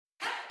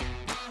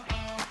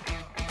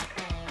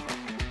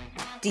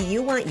Do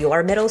you want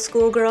your middle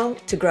school girl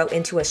to grow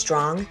into a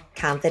strong,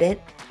 confident,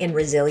 and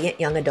resilient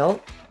young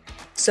adult?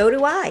 So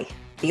do I.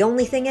 The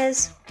only thing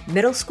is,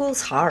 middle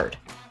school's hard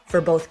for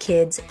both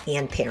kids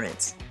and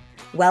parents.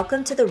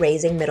 Welcome to the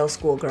Raising Middle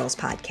School Girls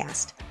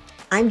podcast.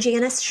 I'm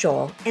Janice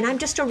Scholl, and I'm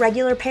just a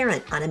regular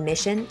parent on a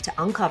mission to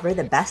uncover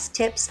the best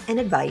tips and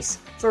advice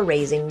for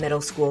raising middle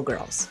school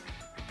girls.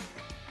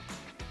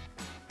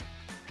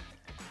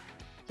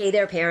 Hey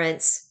there,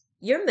 parents.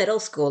 Your middle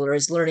schooler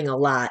is learning a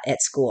lot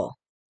at school.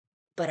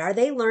 But are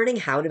they learning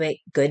how to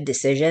make good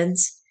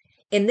decisions?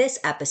 In this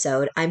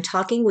episode, I'm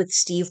talking with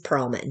Steve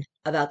Perlman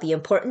about the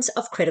importance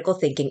of critical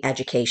thinking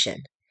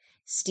education.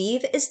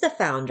 Steve is the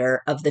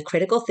founder of the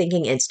Critical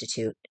Thinking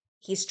Institute.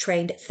 He's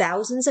trained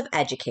thousands of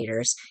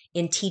educators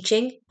in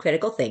teaching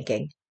critical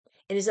thinking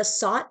and is a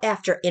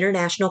sought-after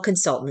international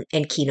consultant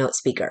and keynote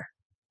speaker.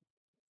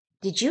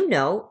 Did you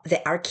know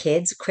that our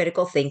kids'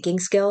 critical thinking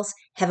skills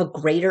have a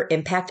greater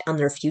impact on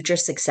their future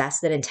success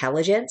than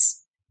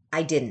intelligence?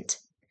 I didn't.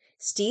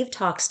 Steve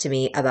talks to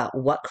me about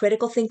what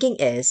critical thinking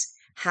is,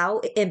 how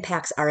it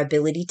impacts our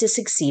ability to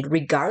succeed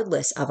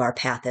regardless of our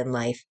path in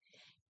life,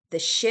 the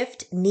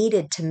shift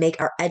needed to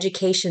make our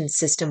education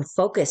system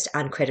focused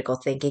on critical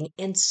thinking,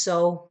 and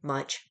so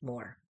much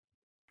more.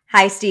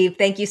 Hi, Steve.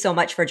 Thank you so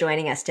much for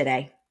joining us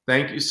today.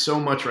 Thank you so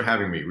much for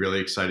having me.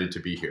 Really excited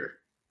to be here.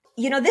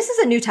 You know, this is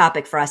a new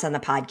topic for us on the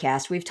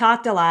podcast. We've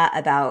talked a lot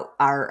about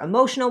our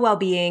emotional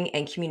well-being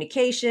and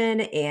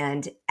communication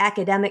and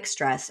academic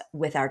stress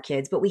with our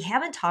kids, but we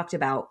haven't talked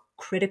about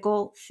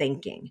critical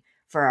thinking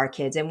for our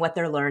kids and what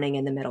they're learning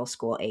in the middle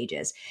school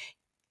ages.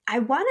 I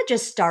want to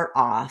just start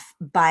off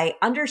by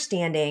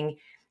understanding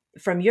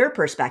from your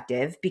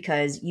perspective,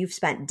 because you've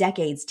spent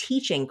decades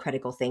teaching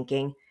critical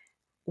thinking,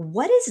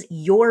 what is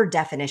your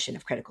definition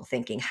of critical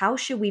thinking? How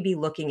should we be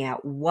looking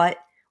at what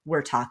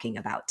we're talking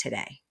about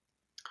today?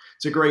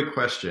 It's a great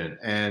question,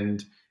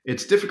 and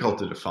it's difficult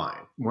to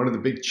define. One of the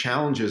big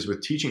challenges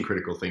with teaching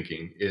critical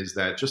thinking is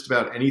that just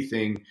about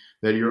anything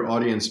that your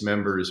audience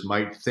members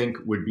might think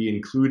would be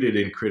included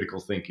in critical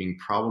thinking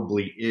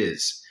probably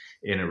is,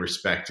 in a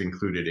respect,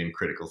 included in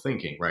critical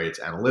thinking, right?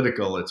 It's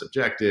analytical, it's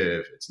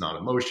objective, it's not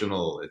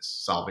emotional, it's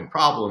solving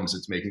problems,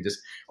 it's making just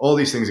all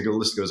these things. The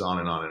list goes on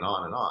and on and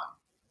on and on.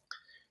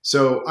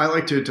 So I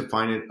like to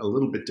define it a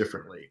little bit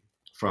differently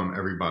from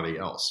everybody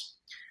else.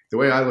 The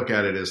way I look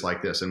at it is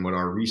like this, and what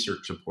our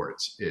research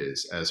supports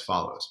is as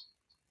follows.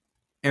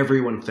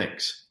 Everyone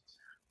thinks.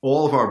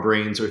 All of our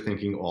brains are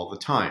thinking all the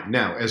time.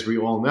 Now, as we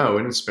all know,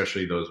 and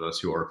especially those of us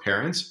who are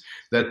parents,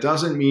 that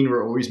doesn't mean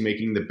we're always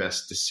making the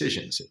best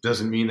decisions. It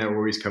doesn't mean that we're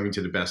always coming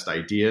to the best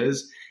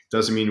ideas. It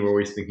doesn't mean we're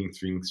always thinking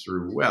things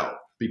through well,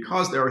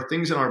 because there are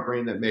things in our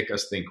brain that make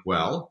us think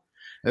well,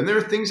 and there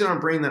are things in our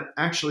brain that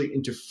actually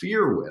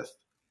interfere with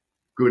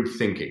good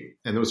thinking.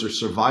 And those are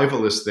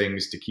survivalist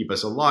things to keep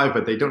us alive,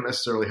 but they don't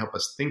necessarily help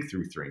us think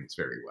through things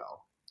very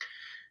well.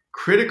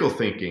 Critical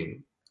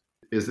thinking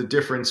is the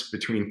difference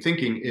between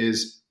thinking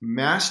is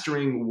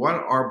mastering what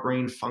our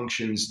brain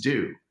functions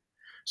do,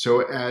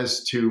 so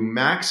as to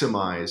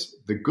maximize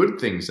the good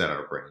things that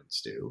our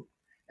brains do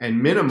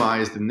and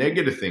minimize the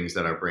negative things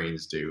that our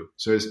brains do,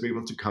 so as to be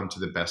able to come to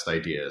the best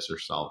ideas or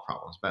solve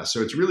problems best.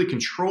 So it's really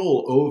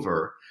control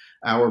over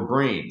our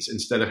brains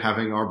instead of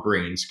having our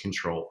brains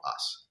control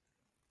us.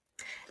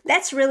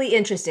 That's really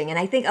interesting. And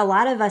I think a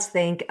lot of us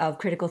think of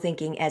critical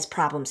thinking as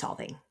problem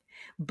solving.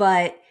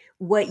 But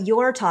what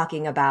you're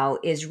talking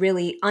about is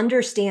really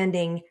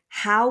understanding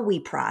how we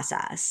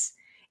process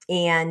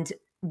and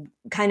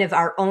kind of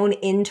our own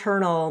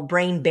internal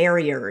brain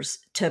barriers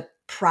to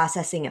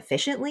processing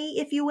efficiently,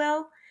 if you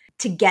will,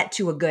 to get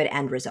to a good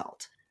end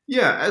result.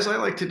 Yeah, as I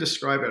like to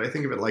describe it, I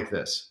think of it like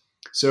this.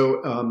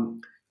 So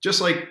just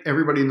like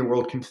everybody in the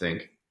world can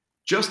think,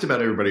 just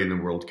about everybody in the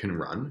world can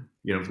run,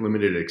 with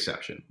limited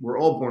exception. We're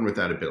all born with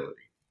that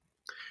ability.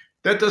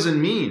 That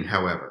doesn't mean,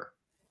 however,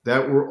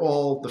 that we're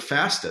all the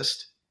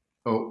fastest.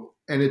 Oh,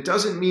 and it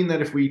doesn't mean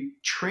that if we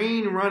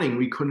train running,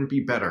 we couldn't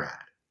be better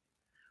at it,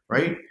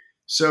 right?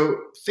 So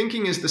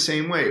thinking is the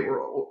same way.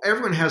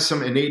 Everyone has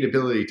some innate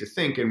ability to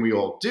think, and we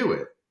all do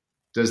it.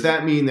 Does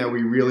that mean that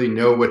we really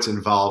know what's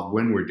involved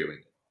when we're doing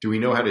it? Do we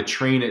know how to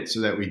train it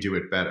so that we do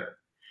it better?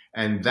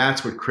 And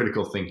that's what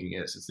critical thinking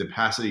is. It's the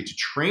capacity to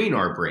train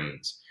our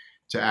brains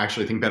to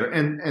actually think better.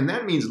 And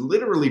that means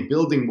literally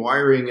building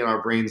wiring in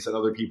our brains that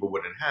other people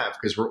wouldn't have,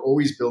 because we're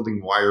always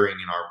building wiring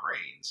in our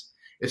brains.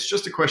 It's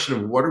just a question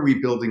of what are we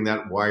building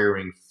that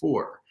wiring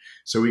for?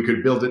 So we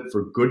could build it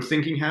for good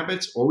thinking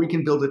habits, or we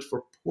can build it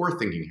for poor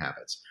thinking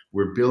habits.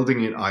 We're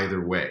building it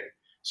either way.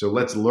 So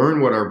let's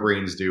learn what our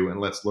brains do, and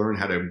let's learn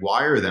how to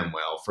wire them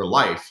well for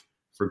life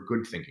for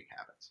good thinking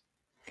habits.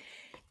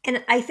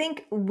 And I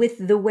think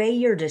with the way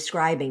you're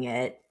describing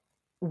it,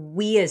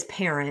 we as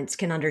parents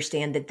can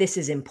understand that this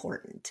is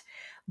important.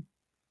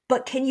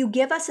 But can you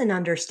give us an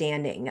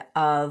understanding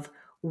of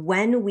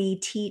when we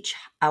teach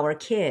our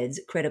kids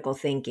critical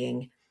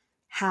thinking,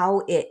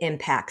 how it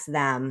impacts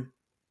them,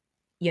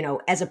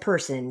 as a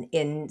person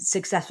in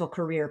successful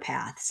career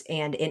paths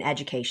and in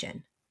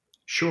education?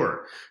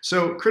 Sure.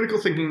 So critical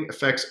thinking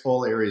affects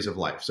all areas of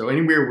life. So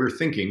anywhere we're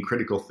thinking,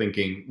 critical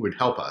thinking would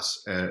help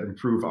us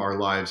improve our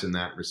lives in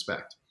that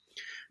respect.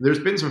 There's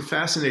been some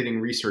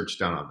fascinating research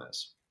done on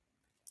this.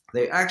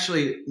 They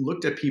actually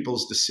looked at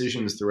people's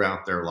decisions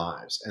throughout their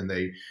lives, and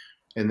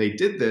they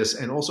did this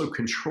and also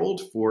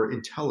controlled for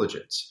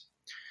intelligence.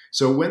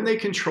 So when they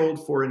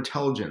controlled for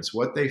intelligence,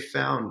 what they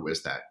found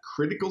was that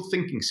critical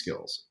thinking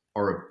skills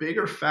are a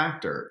bigger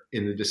factor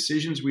in the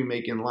decisions we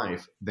make in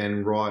life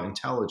than raw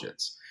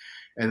intelligence.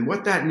 And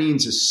what that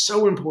means is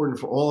so important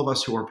for all of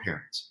us who are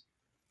parents.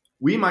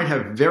 We might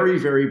have very,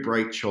 very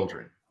bright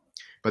children,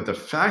 but the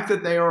fact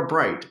that they are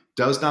bright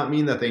does not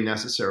mean that they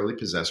necessarily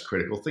possess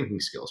critical thinking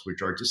skills,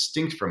 which are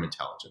distinct from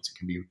intelligence. It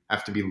can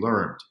have to be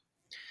learned.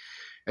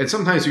 And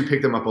sometimes we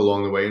pick them up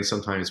along the way, and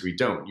sometimes we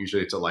don't.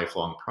 Usually it's a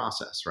lifelong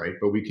process, right?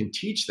 But we can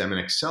teach them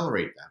and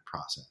accelerate that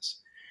process.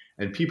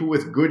 And people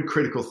with good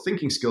critical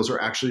thinking skills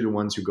are actually the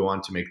ones who go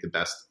on to make the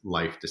best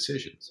life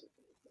decisions.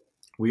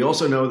 We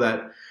also know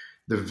that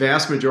the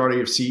vast majority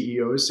of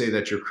CEOs say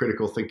that your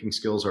critical thinking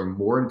skills are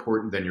more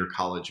important than your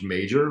college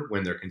major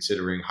when they're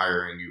considering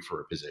hiring you for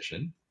a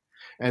position.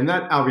 And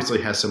that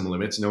obviously has some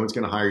limits. No one's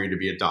going to hire you to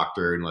be a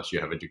doctor unless you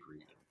have a degree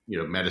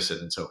in medicine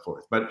and so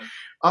forth. But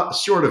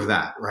short of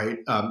that, right,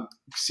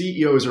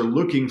 CEOs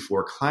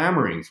are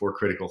clamoring for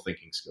critical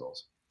thinking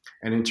skills.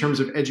 And in terms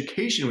of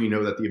education, we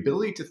know that the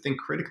ability to think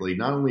critically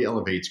not only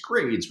elevates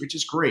grades, which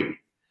is great,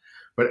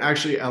 but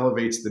actually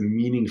elevates the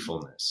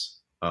meaningfulness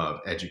of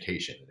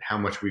education and how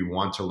much we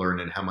want to learn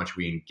and how much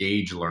we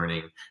engage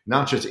learning,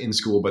 not just in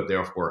school, but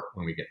therefore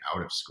when we get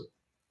out of school.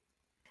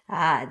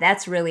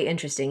 That's really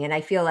interesting. And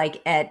I feel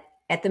like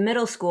at the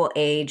middle school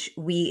age,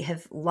 we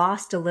have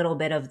lost a little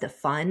bit of the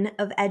fun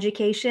of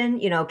education.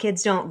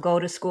 Kids don't go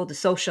to school to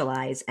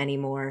socialize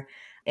anymore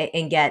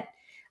and get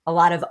a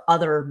lot of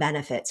other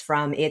benefits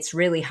from it's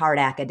really hard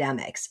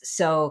academics.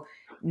 So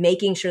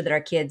making sure that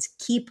our kids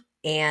keep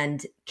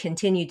and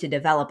continue to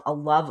develop a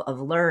love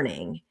of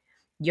learning,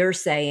 you're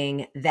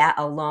saying that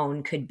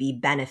alone could be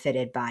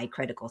benefited by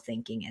critical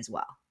thinking as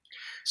well.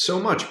 So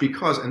much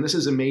because, and this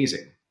is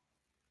amazing,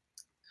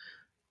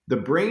 the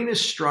brain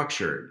is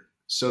structured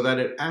so that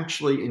it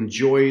actually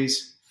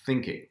enjoys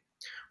thinking.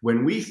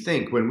 When we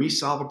think, when we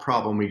solve a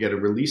problem, we get a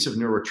release of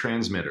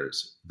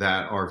neurotransmitters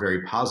that are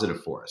very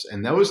positive for us.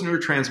 And those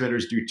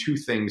neurotransmitters do two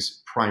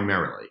things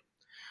primarily.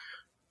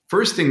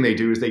 First thing they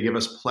do is they give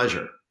us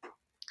pleasure.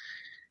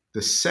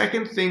 The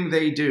second thing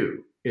they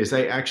do is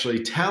they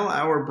actually tell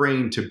our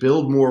brain to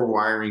build more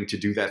wiring to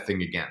do that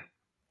thing again.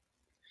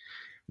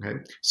 Okay?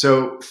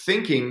 So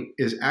thinking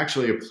is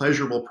actually a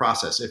pleasurable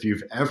process. If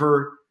you've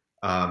ever,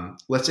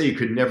 let's say you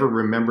could never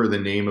remember the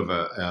name of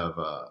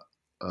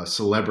a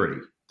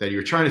celebrity that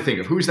you're trying to think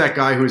of. Who's that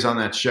guy who's on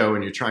that show,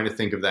 and you're trying to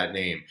think of that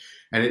name.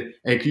 And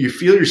you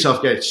feel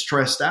yourself get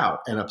stressed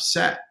out and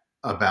upset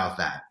about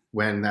that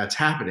when that's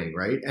happening,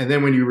 right? And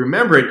then when you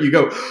remember it, you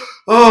go,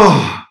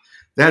 oh,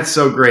 that's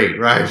so great,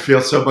 right? I feel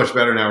so much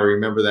better now I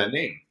remember that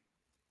name.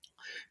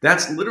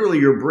 That's literally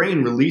your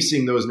brain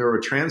releasing those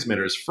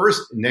neurotransmitters,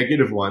 first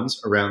negative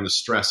ones around the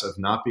stress of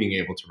not being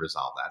able to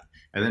resolve that,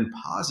 and then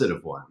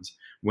positive ones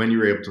when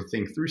you're able to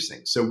think through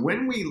things. So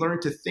when we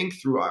learn to think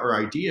through our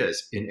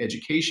ideas in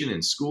education,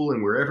 in school,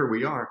 and wherever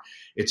we are,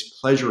 it's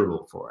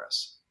pleasurable for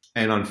us.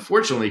 And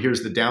unfortunately,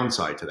 here's the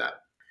downside to that.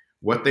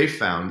 What they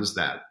found is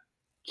that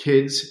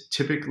kids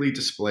typically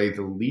display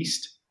the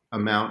least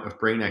amount of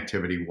brain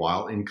activity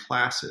while in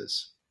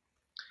classes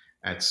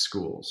at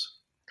schools.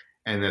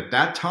 And at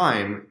that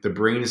time, the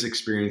brain is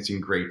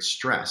experiencing great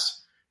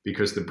stress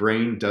because the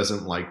brain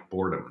doesn't like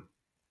boredom.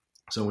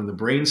 So when the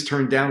brain's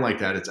turned down like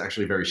that, it's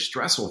actually very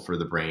stressful for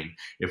the brain.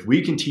 If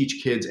we can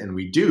teach kids, and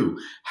we do,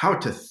 how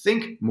to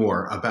think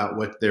more about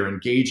what they're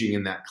engaging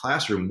in that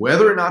classroom,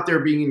 whether or not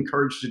they're being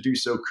encouraged to do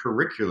so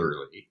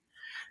curricularly,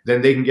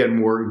 then they can get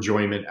more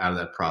enjoyment out of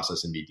that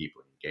process and be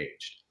deeply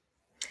engaged.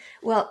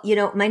 Well,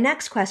 my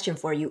next question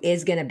for you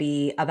is going to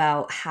be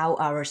about how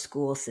our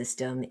school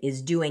system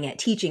is doing at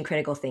teaching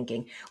critical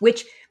thinking,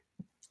 which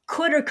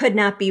could or could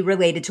not be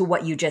related to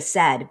what you just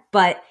said.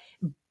 But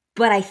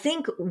I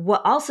think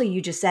what also you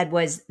just said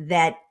was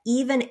that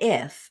even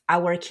if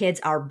our kids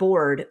are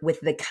bored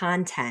with the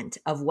content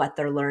of what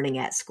they're learning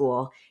at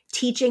school,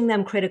 teaching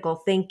them critical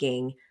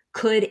thinking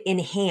could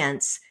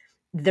enhance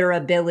their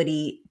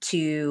ability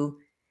to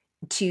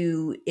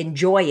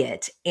enjoy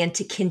it and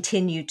to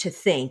continue to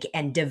think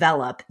and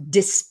develop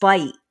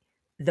despite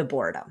the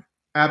boredom.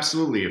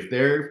 Absolutely. If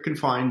they can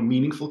find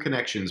meaningful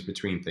connections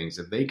between things,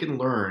 if they can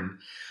learn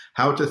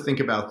how to think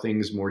about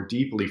things more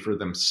deeply for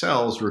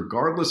themselves,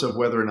 regardless of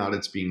whether or not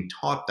it's being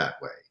taught that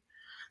way,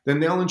 then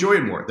they'll enjoy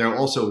it more. They'll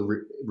also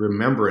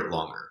remember it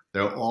longer.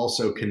 They'll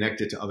also connect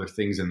it to other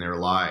things in their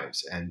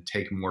lives and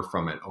take more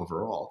from it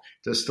overall.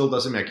 It still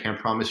doesn't mean I can't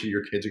promise you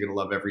your kids are going to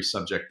love every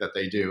subject that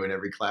they do and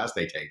every class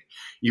they take,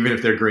 even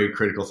if they're great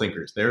critical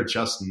thinkers. They're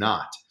just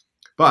not.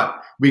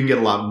 But we can get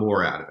a lot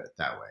more out of it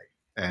that way.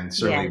 And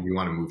certainly we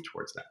want to move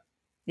towards that.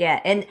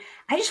 Yeah. And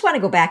I just want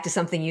to go back to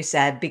something you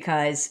said,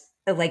 because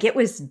it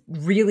was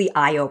really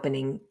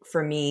eye-opening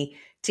for me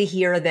to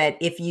hear that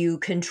if you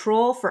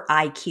control for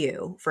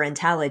IQ, for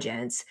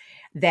intelligence,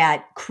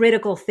 that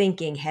critical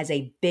thinking has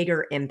a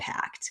bigger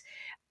impact.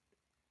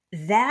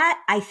 That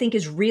I think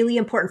is really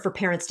important for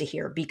parents to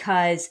hear,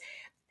 because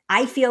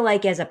I feel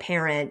like as a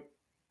parent,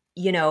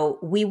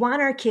 we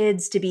want our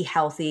kids to be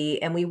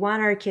healthy and we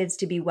want our kids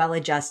to be well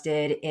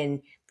adjusted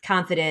and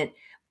confident,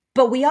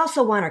 but we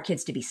also want our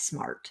kids to be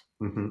smart.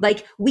 Mm-hmm.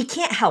 Like, we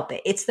can't help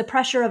it. It's the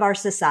pressure of our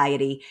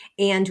society.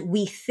 And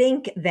we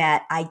think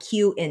that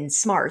IQ and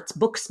smarts,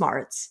 book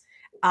smarts,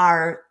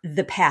 are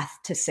the path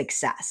to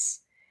success.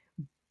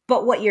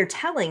 But what you're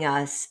telling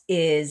us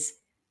is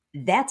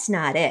that's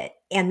not it,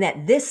 and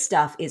that this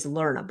stuff is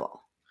learnable.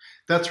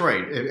 That's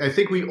right. I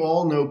think we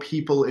all know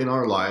people in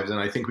our lives, and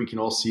I think we can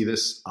all see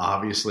this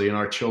obviously in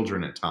our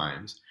children at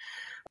times,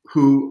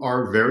 who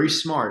are very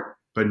smart,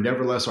 but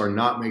nevertheless are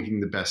not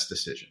making the best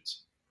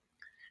decisions.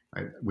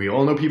 Right? We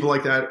all know people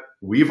like that.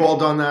 We've all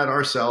done that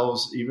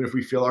ourselves, even if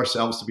we feel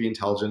ourselves to be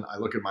intelligent. I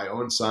look at my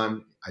own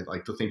son. I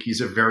like to think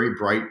he's a very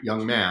bright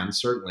young man.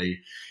 Certainly,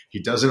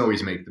 he doesn't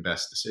always make the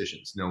best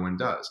decisions. No one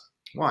does.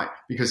 Why?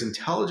 Because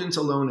intelligence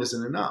alone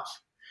isn't enough.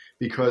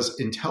 Because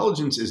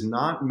intelligence is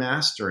not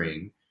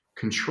mastering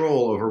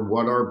control over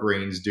what our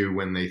brains do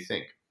when they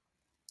think.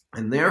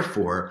 And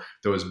therefore,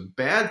 those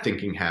bad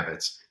thinking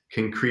habits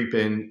can creep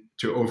in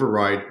to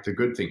override the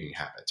good thinking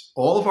habits.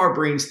 All of our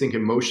brains think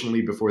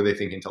emotionally before they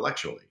think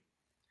intellectually.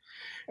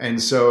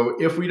 And so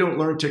if we don't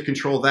learn to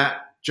control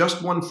that,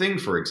 just one thing,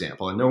 for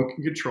example, and no one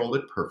can control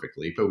it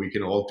perfectly, but we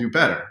can all do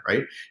better,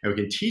 right? And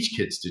we can teach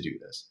kids to do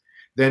this.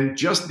 Then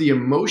just the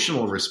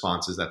emotional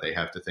responses that they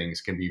have to things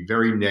can be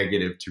very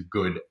negative to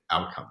good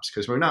outcomes,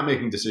 because we're not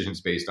making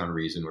decisions based on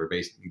reason. We're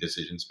making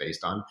decisions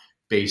based on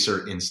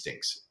baser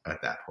instincts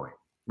at that point,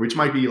 which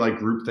might be like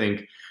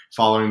groupthink,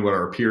 following what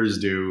our peers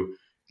do,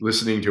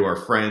 listening to our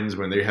friends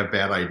when they have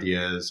bad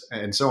ideas,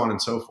 and so on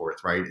and so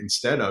forth, right?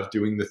 Instead of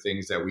doing the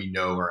things that we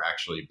know are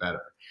actually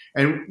better.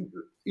 And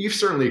you've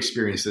certainly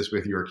experienced this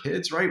with your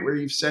kids, right? Where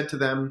you've said to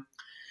them,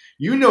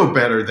 you know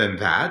better than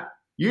that.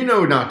 You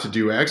know not to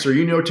do X, or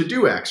you know to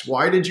do X.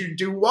 Why did you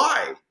do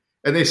Y?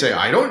 And they say,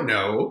 I don't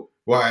know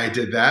why I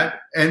did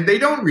that. And they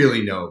don't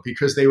really know,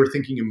 because they were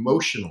thinking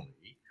emotionally,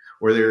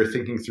 or they were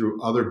thinking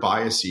through other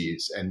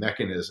biases and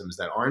mechanisms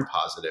that aren't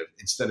positive,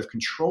 instead of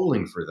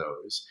controlling for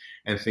those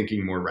and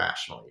thinking more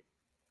rationally.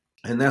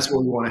 And that's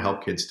what we want to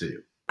help kids to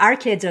do. Our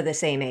kids are the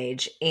same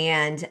age.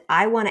 And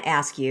I want to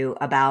ask you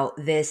about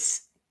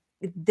this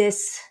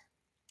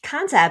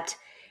concept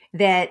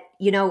that,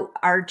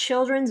 our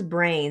children's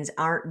brains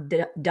aren't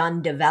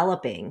done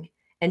developing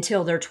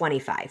until they're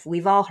 25.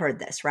 We've all heard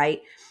this,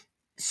 right?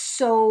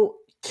 So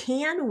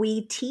can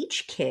we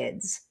teach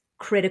kids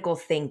critical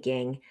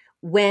thinking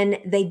when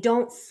they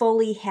don't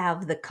fully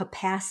have the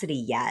capacity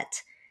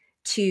yet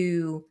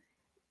to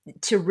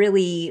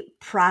really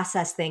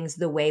process things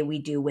the way we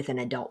do with an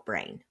adult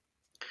brain?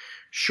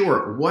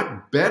 Sure.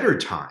 What better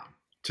time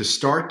to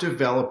start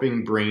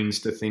developing brains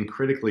to think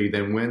critically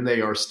than when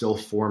they are still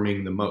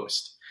forming the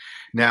most?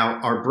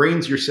 Now, our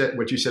brains,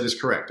 what you said is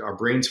correct. Our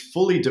brains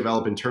fully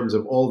develop in terms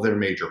of all their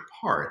major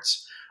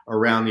parts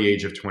around the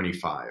age of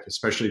 25,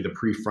 especially the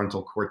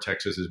prefrontal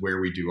cortexes is where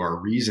we do our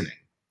reasoning.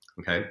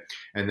 Okay.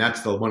 And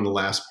that's one of the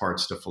last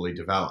parts to fully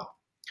develop.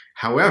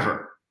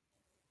 However,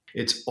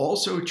 it's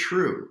also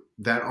true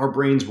that our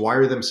brains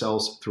wire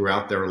themselves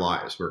throughout their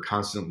lives. We're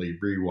constantly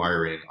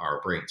rewiring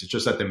our brains. It's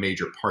just that the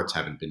major parts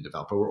haven't been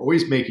developed, but we're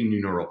always making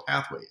new neural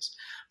pathways.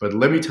 But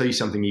let me tell you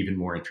something even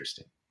more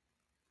interesting.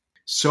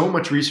 So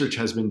much research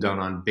has been done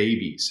on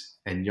babies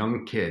and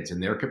young kids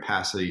and their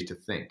capacity to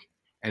think,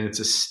 and it's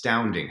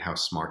astounding how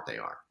smart they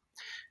are.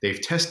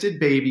 They've tested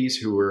babies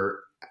who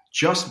were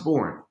just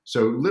born,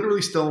 so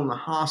literally still in the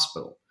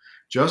hospital,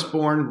 just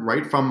born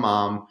right from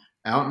mom,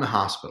 out in the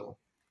hospital.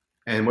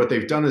 And what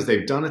they've done is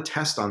they've done a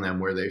test on them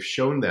where they've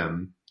shown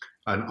them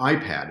an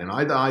iPad, and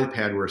on the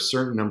iPad were a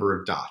certain number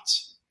of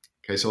dots.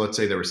 Okay, so let's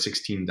say there were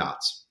 16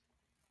 dots.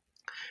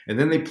 And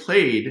then they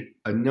played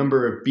a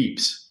number of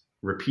beeps,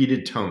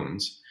 repeated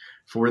tones,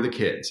 for the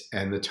kids.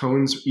 And the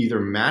tones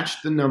either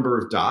matched the number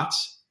of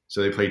dots,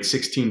 so they played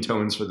 16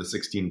 tones for the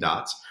 16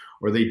 dots,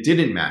 or they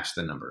didn't match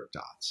the number of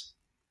dots.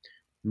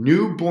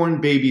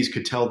 Newborn babies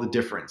could tell the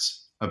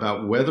difference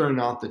about whether or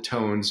not the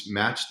tones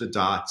matched the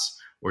dots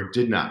or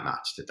did not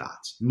match the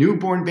dots.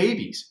 Newborn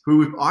babies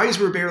whose eyes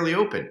were barely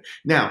open.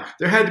 Now,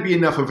 there had to be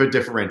enough of a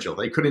differential.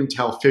 They couldn't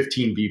tell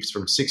 15 beeps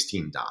from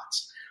 16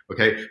 dots,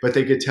 okay? But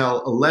they could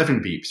tell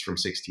 11 beeps from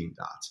 16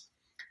 dots.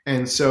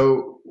 And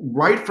so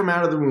right from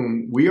out of the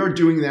womb, we are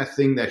doing that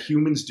thing that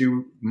humans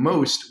do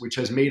most, which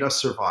has made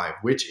us survive,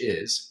 which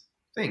is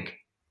think.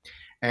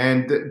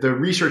 And the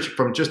research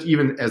from just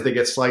even as they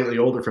get slightly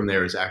older from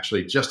there is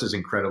actually just as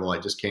incredible. I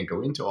just can't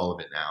go into all of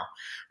it now.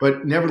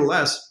 But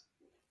nevertheless,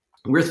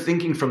 we're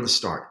thinking from the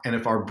start. And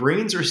if our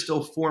brains are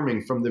still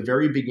forming from the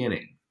very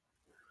beginning,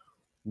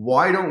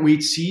 why don't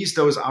we seize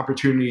those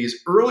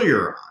opportunities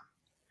earlier on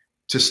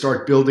to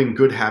start building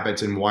good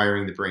habits and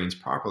wiring the brains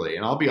properly?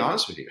 And I'll be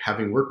honest with you,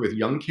 having worked with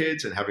young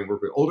kids and having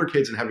worked with older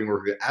kids and having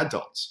worked with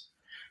adults,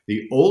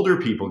 The older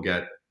people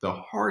get, the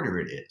harder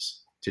it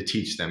is to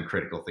teach them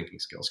critical thinking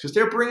skills because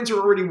their brains are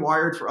already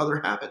wired for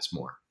other habits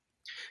more.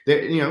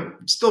 They're,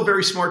 still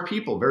very smart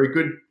people, very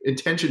good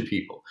intentioned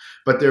people,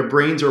 but their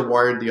brains are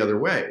wired the other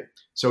way.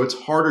 So it's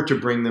harder to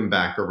bring them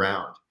back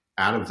around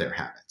out of their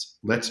habits.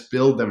 Let's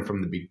build them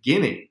from the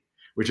beginning,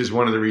 which is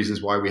one of the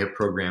reasons why we have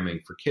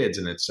programming for kids.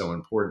 And it's so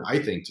important, I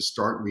think, to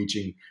start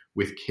reaching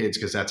with kids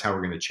because that's how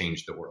we're going to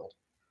change the world.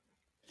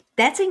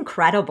 That's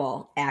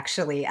incredible,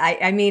 actually.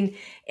 I mean,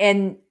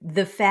 and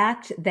the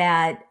fact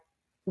that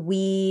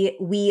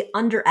we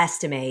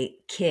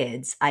underestimate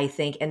kids, I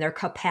think, and their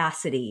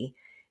capacity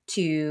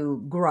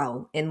to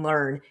grow and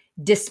learn,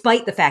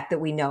 despite the fact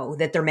that we know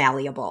that they're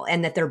malleable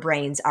and that their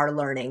brains are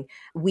learning.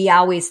 We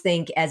always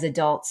think as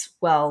adults,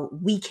 well,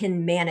 we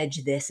can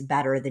manage this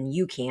better than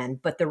you can.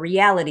 But the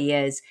reality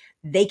is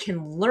they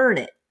can learn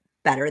it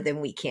better than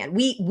we can.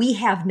 We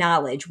have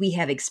knowledge, we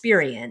have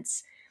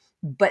experience,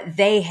 but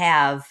they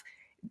have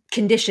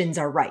conditions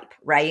are ripe,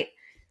 right?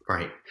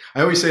 Right.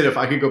 I always say that if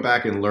I could go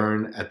back and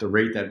learn at the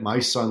rate that my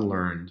son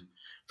learned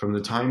from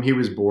the time he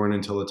was born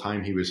until the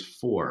time he was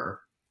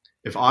 4,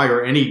 if I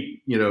or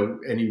any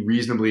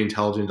reasonably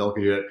intelligent adult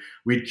could do it,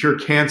 we'd cure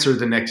cancer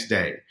the next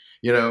day,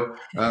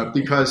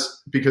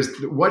 because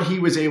what he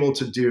was able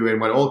to do and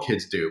what all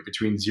kids do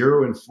between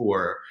 0 and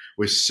 4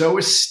 was so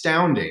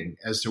astounding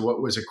as to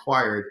what was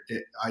acquired.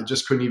 I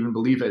just couldn't even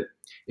believe it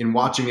in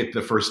watching it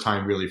the first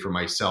time, really, for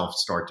myself,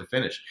 start to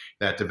finish,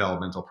 that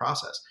developmental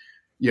process.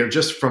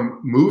 Just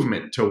from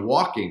movement to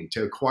walking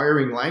to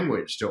acquiring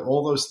language to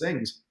all those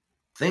things.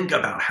 Think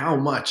about how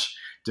much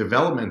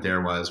development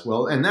there was.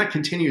 Well, and that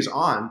continues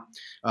on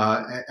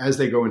as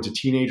they go into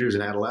teenagers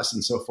and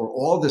adolescents. So for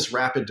all this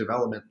rapid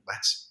development,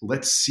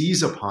 let's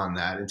seize upon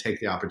that and take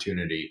the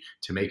opportunity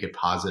to make it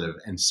positive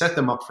and set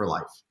them up for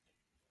life.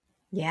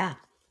 Yeah,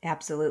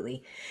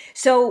 absolutely.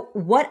 So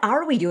what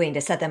are we doing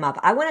to set them up?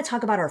 I want to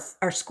talk about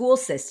our school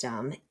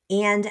system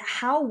and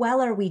how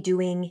well are we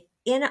doing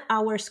in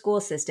our school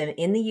system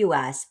in the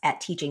US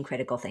at teaching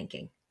critical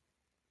thinking?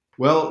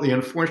 Well, the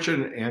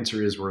unfortunate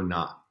answer is we're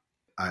not.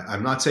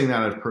 I'm not saying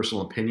that out of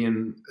personal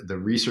opinion. The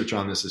research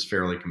on this is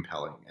fairly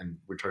compelling, and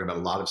we're talking about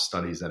a lot of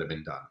studies that have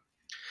been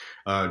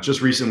done. Just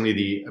recently,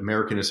 the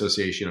American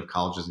Association of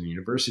Colleges and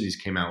Universities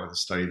came out with a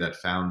study that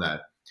found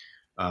that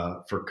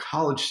for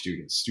college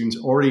students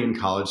already in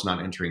college,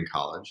 not entering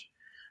college,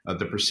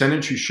 the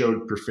percentage who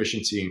showed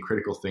proficiency in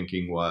critical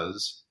thinking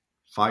was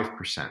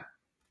 5%.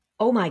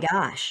 Oh my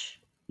gosh.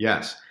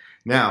 Yes.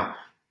 Now,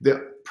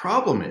 the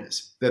problem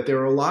is that there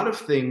are a lot of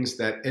things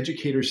that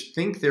educators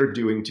think they're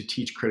doing to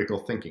teach critical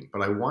thinking,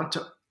 but I want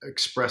to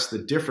express the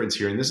difference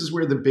here. And this is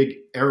where the big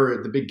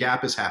error, the big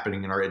gap is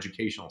happening in our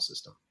educational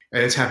system.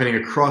 And it's happening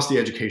across the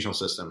educational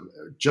system,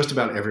 just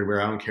about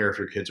everywhere. I don't care if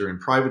your kids are in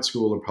private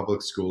school or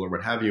public school or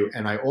what have you.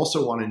 And I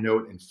also want to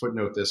note and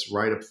footnote this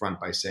right up front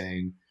by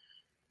saying,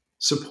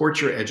 support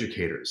your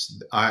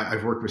educators.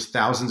 I've worked with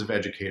thousands of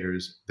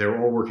educators.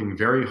 They're all working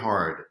very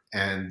hard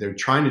and they're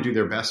trying to do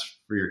their best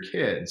for your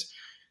kids.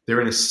 They're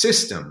in a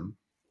system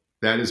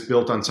that is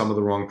built on some of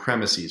the wrong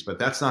premises, but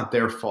that's not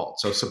their fault.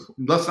 So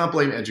let's not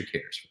blame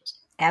educators for this.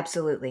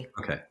 Absolutely.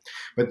 Okay.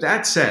 But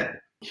that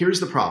said, here's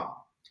the problem.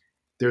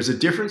 There's a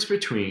difference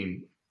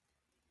between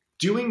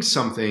doing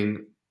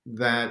something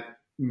that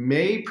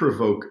may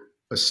provoke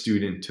a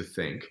student to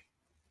think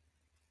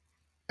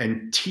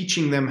and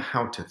teaching them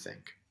how to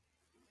think.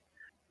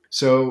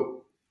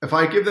 So if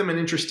I give them an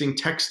interesting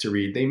text to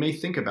read, they may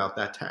think about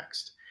that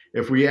text.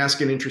 If we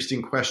ask an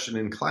interesting question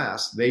in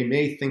class, they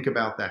may think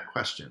about that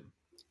question.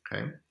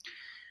 Okay?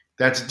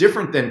 That's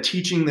different than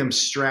teaching them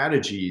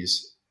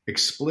strategies,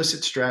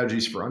 explicit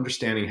strategies for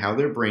understanding how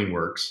their brain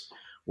works,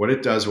 what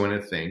it does when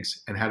it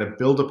thinks, and how to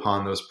build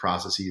upon those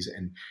processes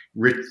and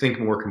think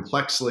more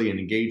complexly and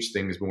engage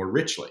things more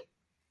richly.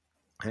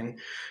 Okay?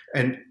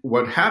 And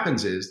what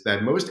happens is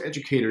that most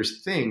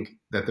educators think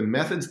that the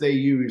methods they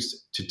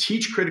use to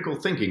teach critical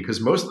thinking, because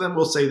most of them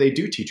will say they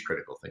do teach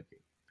critical thinking,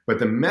 but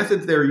the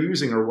methods they're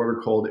using are what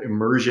are called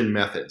immersion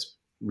methods.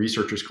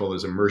 Researchers call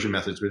those immersion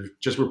methods, which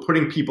just we're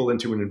putting people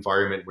into an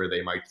environment where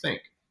they might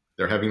think.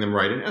 They're having them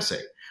write an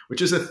essay,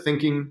 which is a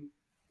thinking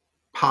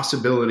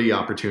possibility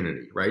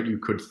opportunity, right? You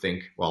could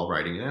think while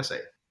writing an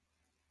essay.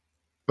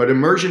 But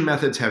immersion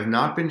methods have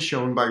not been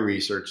shown by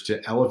research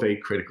to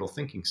elevate critical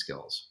thinking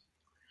skills.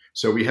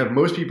 So we have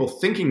most people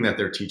thinking that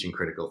they're teaching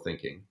critical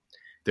thinking.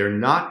 They're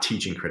not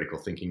teaching critical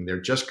thinking.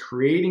 They're just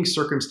creating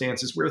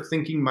circumstances where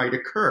thinking might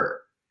occur.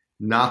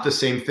 Not the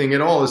same thing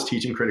at all as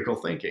teaching critical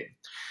thinking.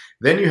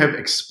 Then you have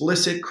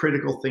explicit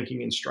critical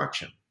thinking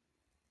instruction,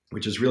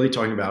 which is really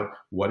talking about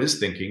what is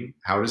thinking,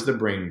 how does the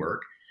brain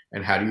work,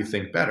 and how do you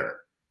think better?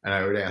 And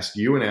I would ask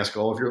you and ask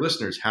all of your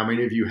listeners, how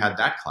many of you had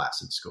that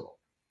class in school?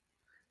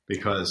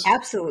 Because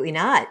absolutely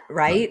not,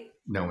 right?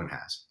 No one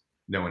has.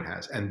 No one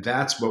has. And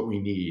that's what we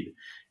need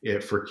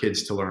for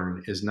kids to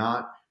learn is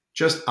not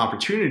just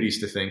opportunities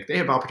to think. They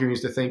have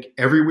opportunities to think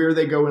everywhere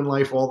they go in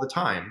life all the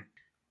time.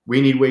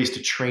 We need ways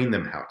to train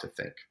them how to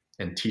think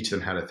and teach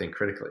them how to think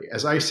critically.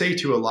 As I say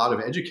to a lot of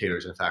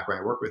educators, in fact, when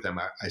I work with them,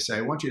 I say,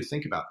 I want you to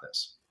think about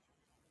this.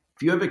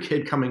 If you have a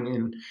kid coming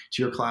in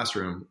to your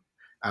classroom,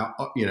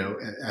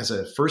 as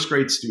a first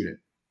grade student,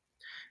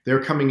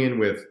 they're coming in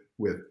with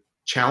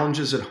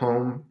challenges at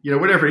home,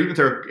 whatever, even if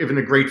they're even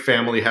a great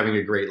family having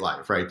a great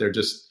life, right? They're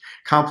just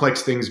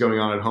complex things going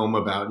on at home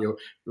about,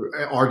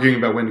 arguing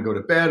about when to go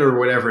to bed or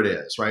whatever it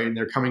is, right? And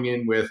they're coming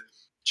in with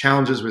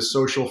challenges with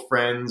social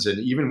friends, and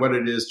even what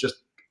it is, just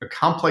a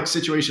complex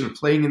situation of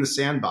playing in the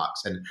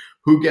sandbox and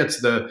who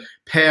gets the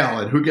pail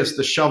and who gets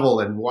the shovel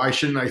and why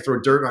shouldn't I throw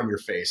dirt on your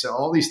face? And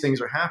all these things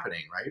are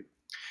happening, right?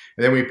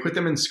 And then we put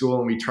them in school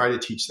and we try to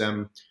teach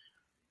them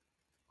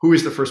who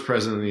is the first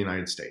president of the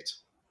United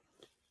States.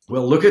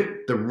 Well, look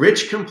at the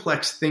rich,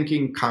 complex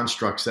thinking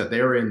constructs that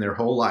they are in their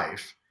whole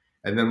life.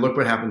 And then look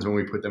what happens when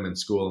we put them in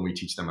school and we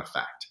teach them a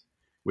fact,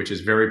 which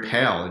is very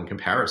pale in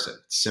comparison.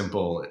 It's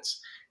simple, it's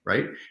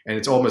right. And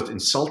it's almost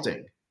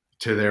insulting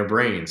to their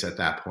brains at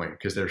that point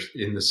because they're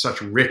in this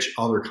such rich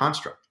other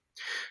construct.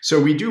 So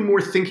we do more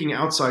thinking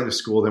outside of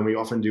school than we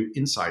often do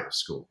inside of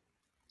school.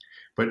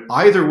 But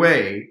either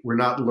way, we're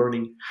not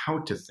learning how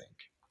to think.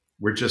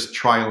 We're just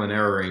trial and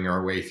erroring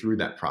our way through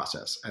that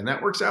process. And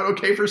that works out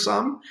okay for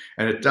some,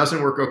 and it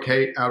doesn't work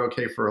out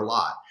okay for a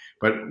lot.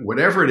 But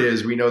whatever it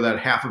is, we know that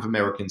half of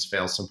Americans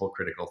fail simple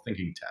critical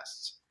thinking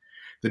tests.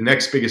 The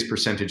next biggest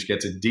percentage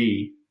gets a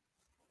D,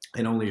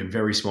 and only a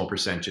very small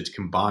percentage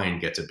combined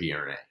gets a B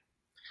or an A.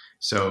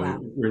 So wow.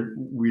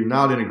 We're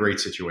not in a great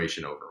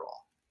situation overall.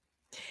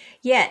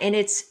 Yeah, and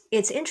it's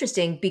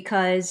interesting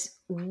because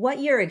what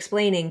you're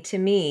explaining to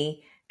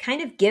me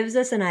kind of gives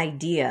us an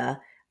idea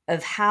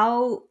of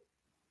how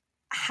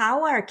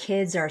our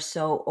kids are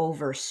so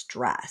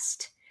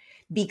overstressed,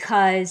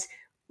 because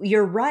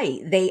you're right,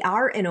 they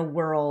are in a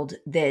world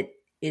that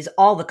is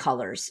all the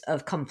colors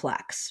of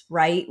complex,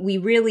 right? We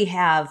really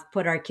have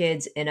put our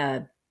kids in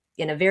a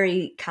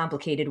very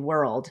complicated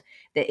world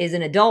that is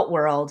an adult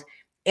world,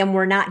 and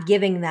we're not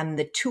giving them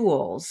the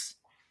tools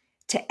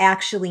to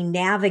actually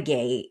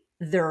navigate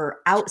their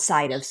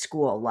outside of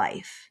school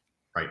life.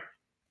 Right.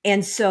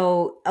 And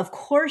so, of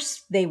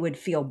course, they would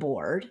feel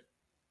bored,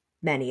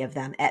 many of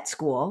them at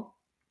school.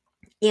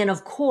 And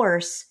of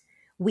course,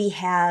 we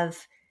have,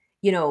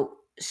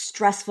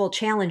 stressful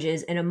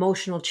challenges and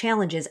emotional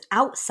challenges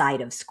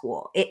outside of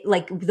school. It,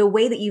 like the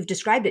way that you've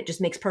described it, just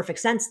makes perfect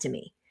sense to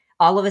me.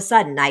 All of a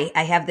sudden, I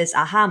have this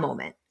aha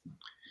moment.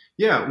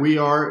 Yeah, we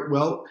are.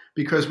 Well,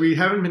 because we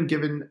haven't been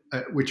given,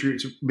 which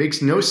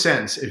makes no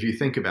sense if you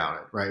think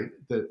about it, right?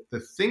 The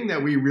thing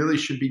that we really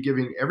should be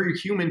giving every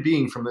human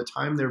being from the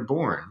time they're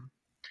born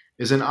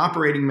is an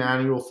operating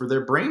manual for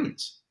their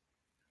brains.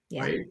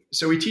 Yeah. Right?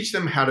 So we teach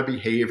them how to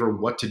behave or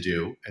what to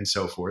do and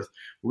so forth.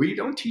 We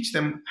don't teach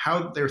them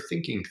how they're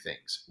thinking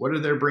things. What are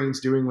their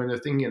brains doing when they're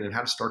thinking, and how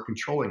to start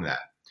controlling that?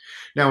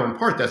 Now, in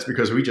part, that's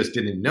because we just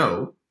didn't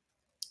know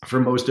for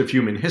most of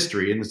human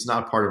history, and it's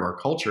not part of our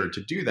culture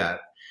to do that.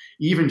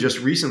 Even just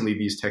recently,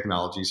 these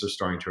technologies are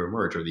starting to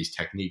emerge, or these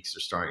techniques are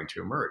starting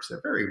to emerge.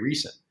 They're very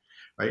recent,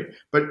 right?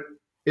 But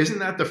isn't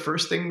that the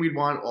first thing we'd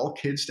want all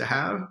kids to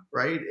have,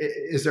 right?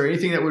 Is there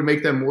anything that would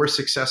make them more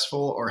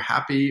successful or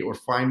happy or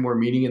find more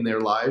meaning in their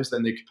lives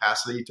than the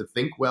capacity to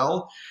think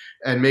well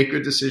and make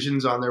good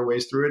decisions on their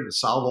ways through it and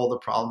solve all the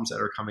problems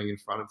that are coming in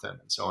front of them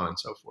and so on and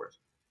so forth,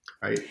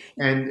 right?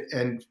 And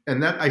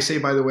that, I say,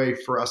 by the way,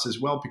 for us as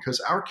well, because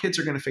our kids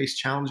are going to face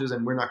challenges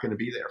and we're not going to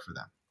be there for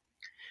them.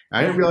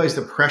 I didn't realize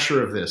the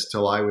pressure of this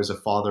till I was a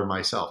father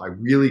myself. I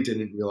really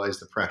didn't realize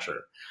the pressure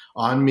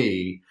on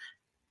me.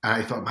 And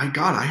I thought, my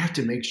God, I have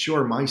to make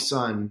sure my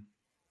son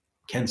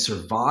can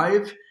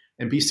survive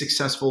and be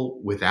successful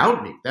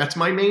without me. That's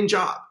my main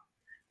job.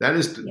 That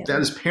is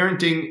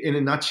parenting in a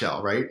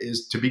nutshell, right?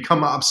 Is to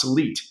become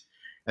obsolete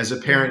as a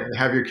parent and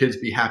have your kids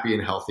be happy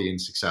and healthy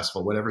and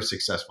successful, whatever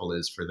successful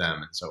is for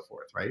them and so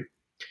forth, right?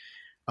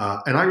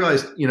 And I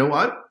realized, you know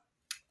what?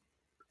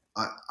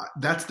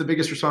 That's the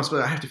biggest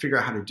responsibility. I have to figure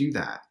out how to do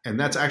that. And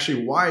that's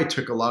actually why I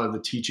took a lot of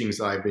the teachings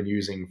that I've been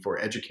using for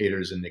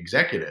educators and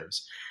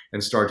executives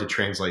and start to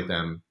translate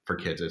them for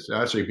kids. It's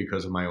actually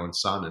because of my own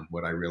son and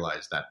what I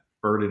realized that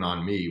burden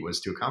on me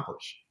was to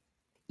accomplish.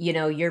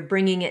 You're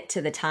bringing it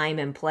to the time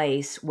and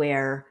place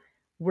where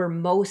we're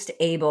most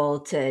able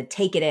to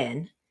take it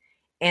in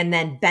and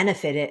then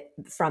benefit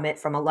from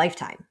a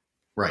lifetime.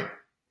 Right.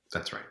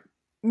 That's right.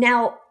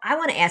 Now, I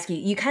want to ask you,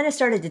 you kind of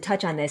started to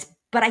touch on this,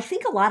 but I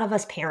think a lot of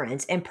us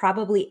parents, and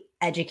probably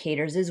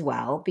educators as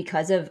well,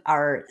 because of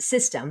our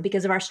system,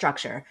 because of our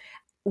structure,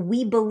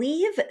 we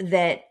believe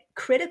that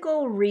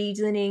critical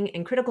reasoning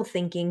and critical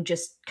thinking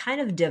just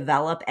kind of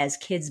develop as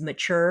kids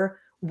mature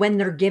when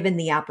they're given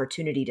the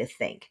opportunity to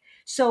think.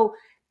 So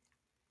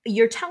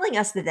you're telling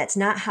us that that's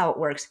not how it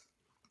works.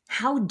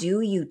 How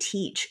do you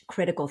teach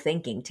critical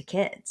thinking to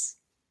kids?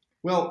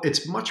 Well,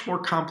 it's much more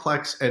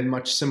complex and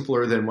much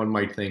simpler than one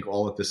might think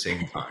all at the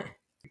same time.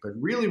 But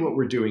really what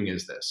we're doing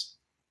is this.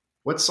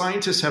 What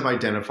scientists have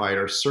identified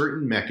are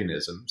certain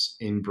mechanisms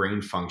in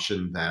brain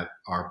function that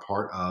are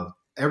part of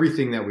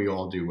everything that we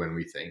all do when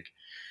we think.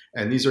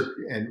 And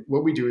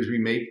what we do is we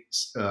make,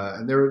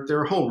 and there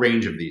are a whole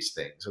range of these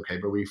things, okay,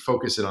 but we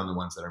focus it on the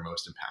ones that are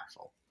most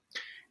impactful.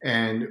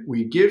 And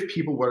we give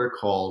people what are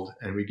called,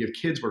 and we give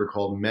kids what are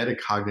called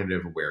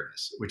metacognitive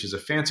awareness, which is a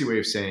fancy way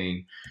of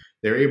saying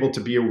they're able to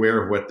be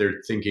aware of what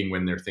they're thinking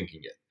when they're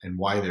thinking it, and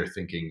why they're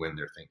thinking when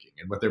they're thinking,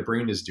 and what their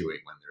brain is doing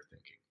when they're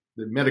thinking.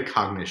 The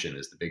metacognition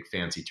is the big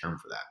fancy term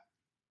for that.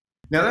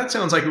 Now that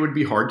sounds like it would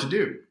be hard to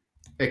do,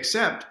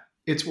 except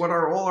it's what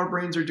all our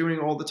brains are doing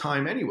all the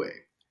time anyway.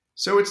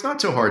 So it's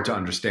not so hard to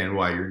understand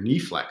why your knee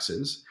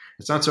flexes.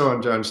 It's not so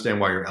hard to understand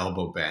why your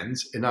elbow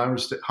bends. It's not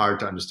hard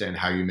to understand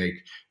how you make,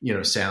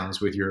 sounds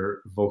with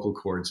your vocal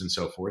cords and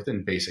so forth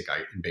in basic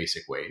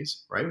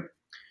ways, right?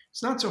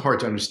 It's not so hard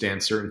to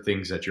understand certain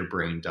things that your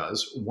brain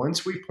does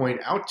once we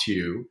point out to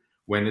you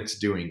when it's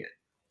doing it.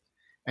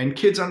 And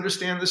kids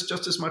understand this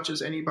just as much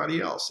as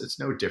anybody else. It's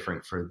no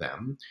different for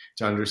them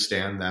to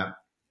understand that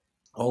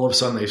all of a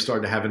sudden they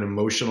start to have an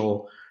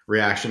emotional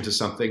reaction to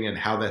something and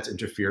how that's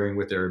interfering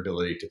with their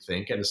ability to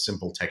think, and a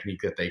simple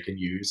technique that they can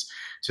use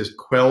to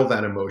quell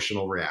that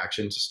emotional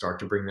reaction to start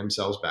to bring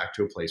themselves back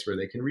to a place where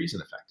they can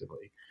reason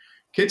effectively.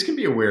 Kids can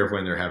be aware of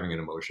when they're having an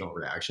emotional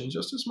reaction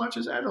just as much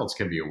as adults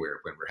can be aware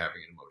of when we're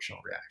having an emotional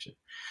reaction.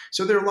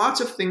 So there are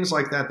lots of things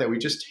like that we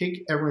just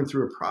take everyone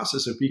through a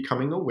process of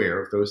becoming aware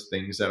of those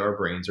things that our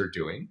brains are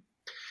doing.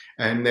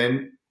 And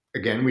then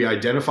again, we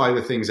identify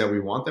the things that we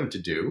want them to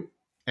do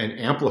and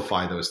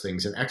amplify those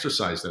things and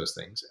exercise those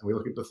things. And we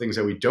look at the things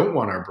that we don't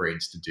want our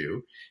brains to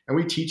do, and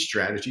we teach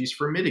strategies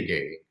for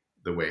mitigating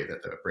the way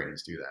that the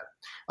brains do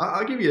that.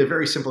 I'll give you a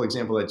very simple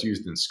example that's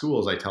used in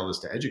schools. I tell this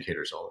to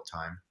educators all the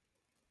time.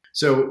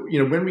 So,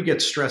 when we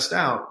get stressed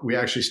out, we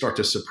actually start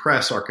to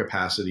suppress our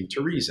capacity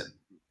to reason,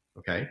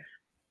 okay?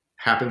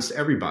 Happens to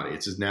everybody.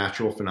 It's a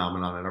natural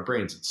phenomenon in our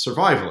brains. It's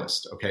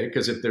survivalist, okay?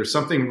 Because if there's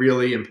something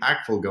really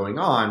impactful going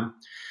on,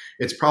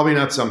 it's probably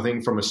not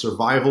something from a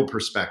survival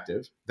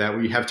perspective that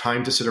we have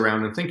time to sit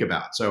around and think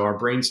about. So our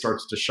brain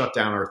starts to shut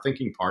down our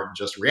thinking part and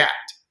just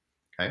react.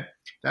 Okay,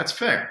 that's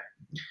fair.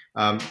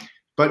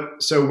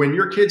 But so when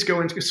your kids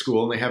go into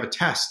school and they have a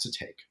test to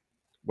take,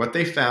 what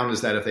they found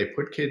is that if they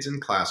put kids in the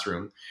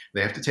classroom,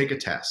 they have to take a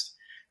test,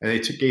 and they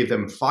gave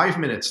them 5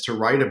 minutes to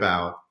write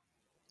about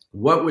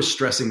what was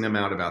stressing them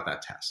out about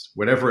that test,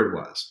 whatever it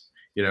was.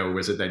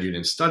 Was it that you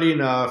didn't study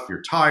enough,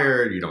 you're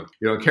tired, you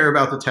don't care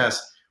about the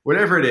test,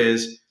 whatever it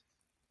is.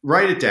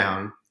 Write it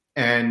down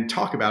and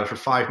talk about it for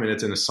 5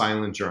 minutes in a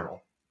silent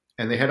journal.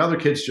 And they had other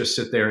kids just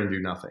sit there and do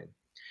nothing.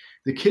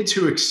 The kids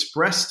who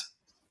expressed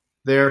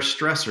their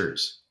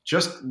stressors,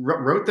 just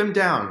wrote them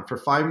down for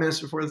 5 minutes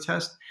before the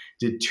test,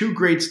 did 2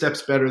 grade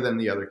steps better than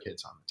the other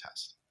kids on the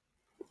test.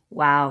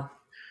 Wow.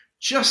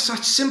 Just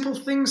such simple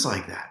things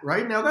like that,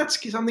 right? Now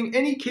that's something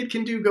any kid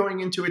can do going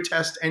into a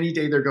test any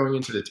day they're going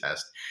into the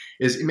test.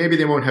 Is maybe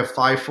they won't have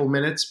 5 full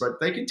minutes, but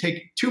they can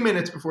take 2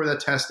 minutes before that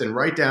test and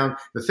write down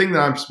the thing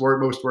that I'm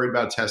most worried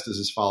about test is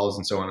as follows,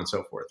 and so on and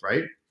so forth,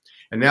 right?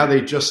 And now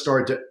they just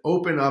start to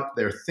open up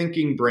their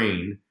thinking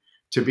brain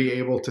to be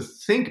able to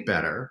think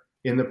better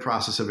in the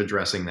process of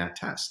addressing that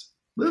test.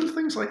 Little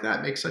things like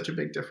that make such a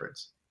big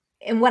difference.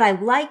 And what I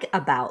like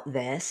about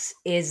this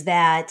is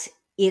that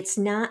it's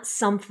not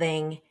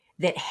something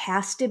that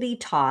has to be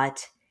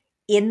taught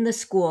in the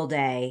school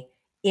day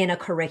in a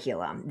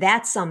curriculum.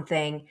 That's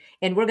something,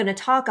 and we're going to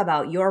talk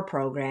about your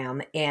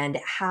program and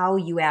how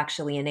you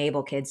actually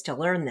enable kids to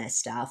learn this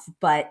stuff,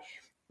 but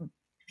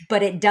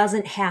it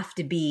doesn't have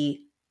to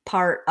be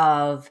part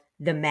of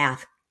the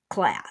math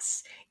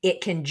class.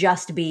 It can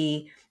just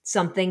be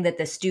something that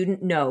the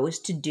student knows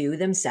to do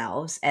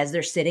themselves as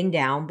they're sitting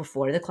down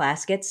before the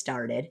class gets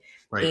started,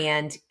 right,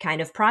 and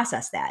kind of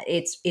process that.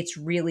 It's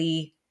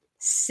really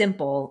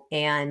simple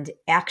and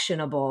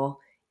actionable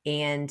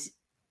and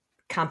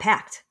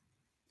compact.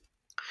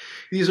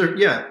 These are,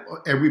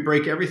 and we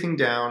break everything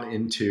down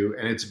into,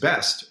 and it's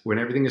best when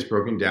everything is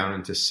broken down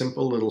into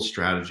simple little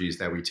strategies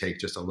that we take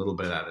just a little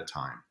bit at a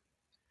time,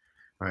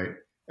 right?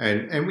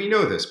 And we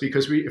know this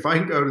because if I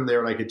can go in there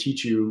and I could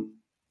teach you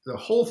the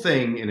whole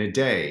thing in a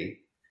day,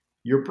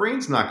 your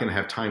brain's not going to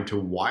have time to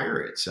wire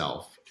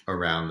itself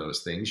around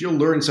those things. You'll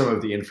learn some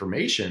of the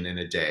information in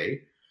a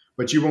day,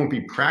 but you won't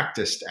be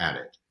practiced at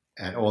it,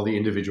 at all the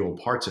individual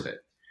parts of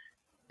it.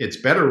 It's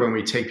better when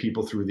we take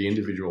people through the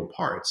individual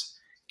parts,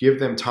 give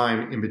them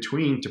time in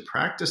between to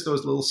practice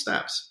those little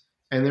steps.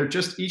 And they're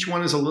just, each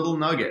one is a little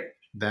nugget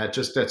that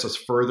just gets us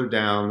further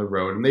down the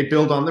road, and they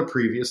build on the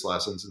previous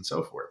lessons and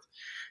so forth.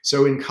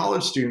 So in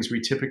college students,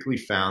 we typically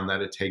found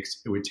that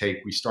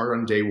we start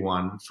on day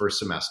 1 first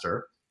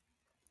semester,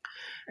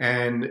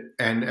 and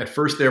at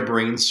first their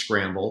brains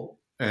scramble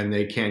and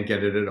they can't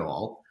get it at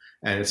all.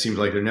 And it seems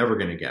like they're never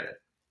going to get it.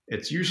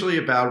 It's usually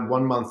about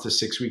 1 month to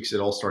 6 weeks, it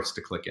all starts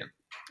to click in.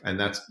 And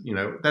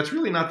that's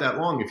really not that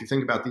long. If you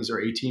think about, these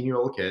are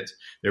 18-year-old kids,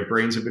 their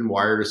brains have been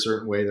wired a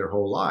certain way their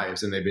whole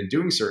lives, and they've been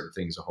doing certain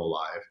things a whole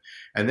life.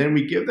 And then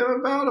we give them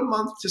about a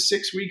month to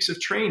 6 weeks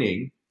of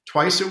training,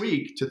 twice a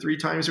week to 3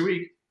 times a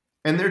week,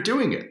 and they're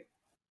doing it,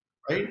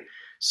 right?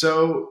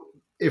 So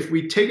if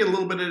we take it a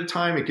little bit at a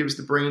time, it gives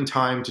the brain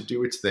time to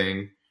do its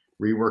thing,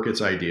 rework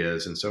its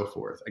ideas, and so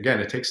forth. Again,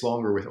 it takes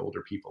longer with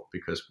older people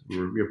because we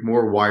have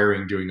more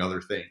wiring doing other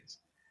things.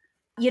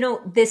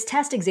 This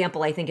test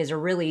example, I think, is a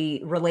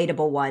really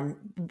relatable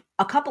one.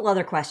 A couple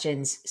other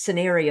questions,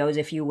 scenarios,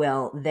 if you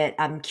will, that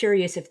I'm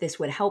curious if this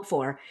would help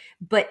for.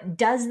 But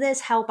does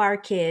this help our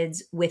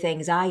kids with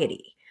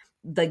anxiety?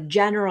 The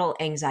general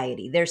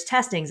anxiety. There's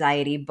test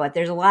anxiety, but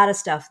there's a lot of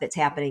stuff that's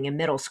happening in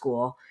middle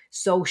school,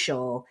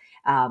 social,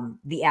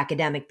 the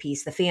academic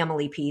piece, the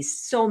family piece.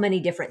 So many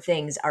different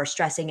things are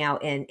stressing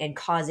out and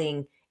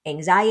causing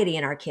anxiety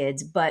in our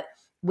kids. But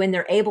when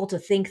they're able to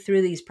think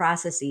through these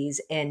processes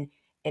and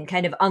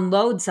kind of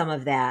unload some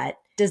of that,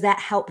 does that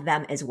help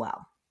them as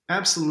well?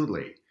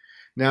 Absolutely.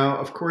 Now,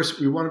 of course,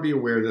 we want to be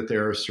aware that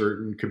there are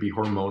certain, could be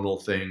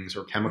hormonal things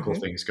or chemical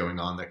things going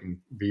on that can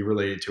be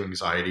related to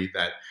anxiety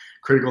that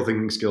critical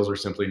thinking skills are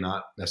simply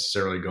not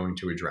necessarily going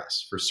to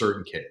address for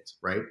certain kids,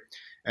 right?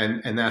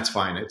 And that's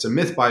fine. It's a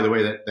myth, by the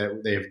way,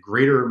 that they have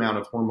greater amount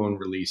of hormone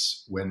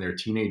release when they're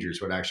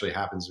teenagers. What actually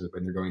happens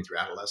when they're going through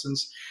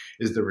adolescence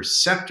is the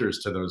receptors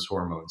to those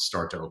hormones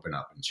start to open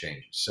up and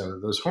change. So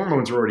those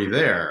hormones are already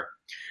there,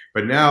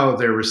 but now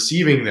they're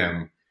receiving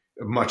them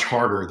much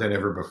harder than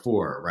ever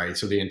before, right?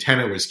 So the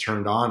antenna was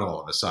turned on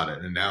all of a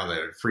sudden, and now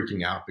they're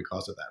freaking out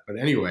because of that. But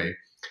anyway,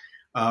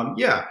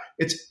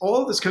 it's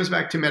all of this comes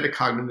back to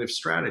metacognitive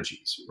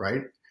strategies,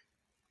 right?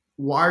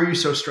 Why are you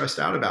so stressed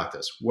out about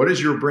this? What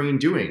is your brain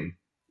doing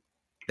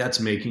that's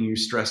making you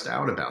stressed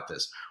out about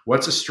this?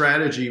 What's a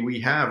strategy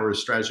we have, or a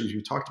strategy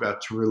we talked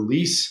about, to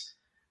release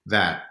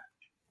that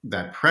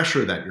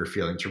pressure that you're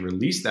feeling, to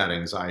release that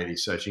anxiety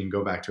so that you can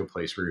go back to a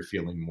place where you're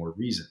feeling more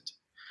reasoned,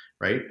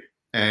 right?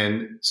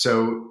 And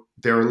so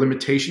there are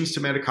limitations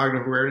to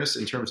metacognitive awareness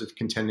in terms of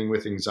contending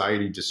with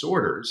anxiety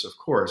disorders. Of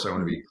course, I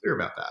want to be clear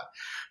about that.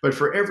 But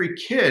for every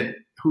kid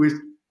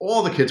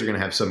all the kids are going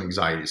to have some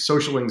anxieties,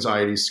 social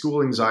anxieties,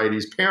 school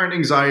anxieties, parent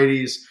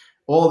anxieties,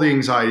 all the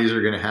anxieties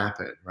are going to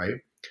happen, right?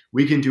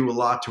 We can do a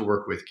lot to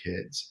work with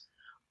kids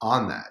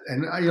on that.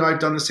 And I've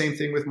done the same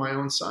thing with my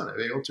own son. I'm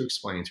able to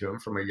explain to him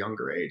from a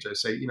younger age. I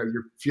say,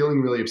 you're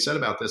feeling really upset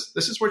about this.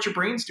 This is what your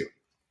brain's doing.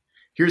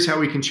 Here's how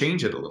we can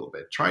change it a little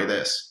bit. Try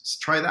this,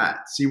 try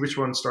that, see which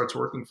one starts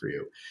working for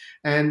you.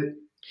 And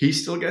he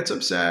still gets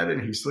upset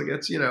and he still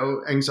gets,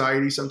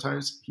 anxiety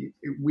sometimes.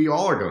 We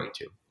all are going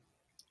to.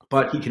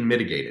 But he can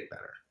mitigate it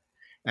better.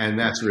 And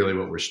that's really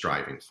what we're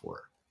striving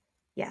for.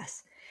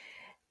 Yes.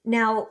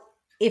 Now,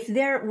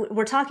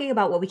 we're talking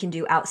about what we can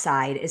do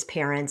outside as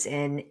parents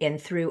and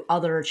through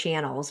other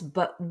channels,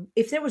 but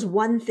if there was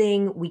one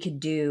thing we could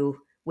do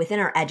within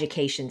our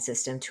education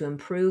system to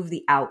improve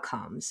the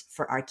outcomes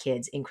for our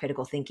kids in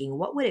critical thinking,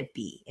 what would it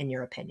be, in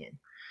your opinion?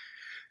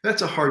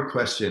 That's a hard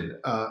question.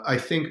 I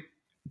think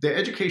the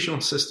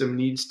educational system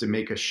needs to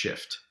make a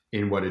shift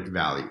in what it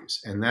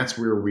values, and that's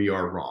where we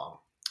are wrong.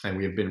 And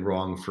we have been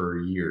wrong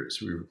for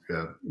years.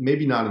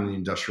 Maybe not in the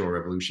Industrial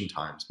Revolution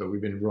times, but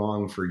we've been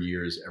wrong for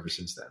years ever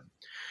since then.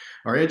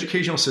 Our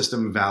educational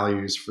system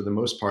values, for the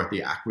most part,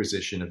 the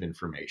acquisition of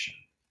information.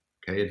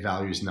 Okay, it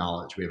values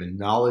knowledge. We have a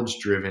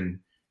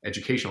knowledge-driven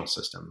educational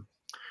system.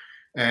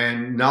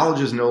 And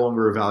knowledge is no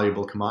longer a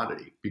valuable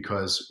commodity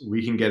because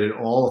we can get it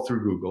all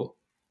through Google.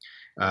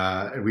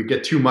 We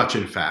get too much,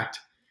 in fact.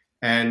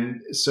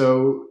 And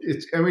so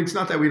it's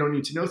not that we don't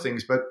need to know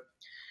things, but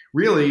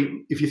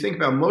really, if you think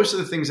about most of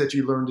the things that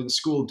you learned in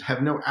school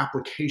have no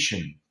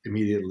application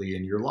immediately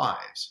in your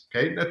lives.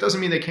 Okay, that doesn't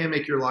mean they can't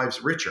make your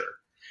lives richer.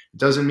 It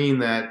doesn't mean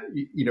that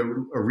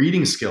a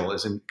reading skill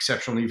isn't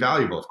exceptionally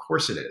valuable. Of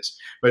course it is,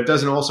 but it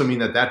doesn't also mean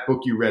that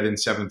book you read in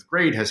 7th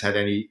grade has had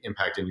any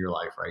impact in your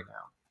life right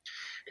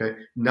now. Okay,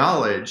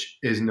 knowledge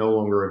is no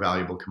longer a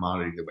valuable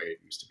commodity the way it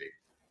used to be.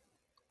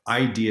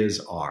 Ideas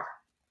are.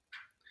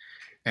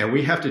 And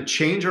we have to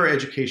change our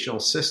educational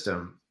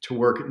system to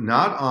work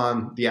not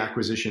on the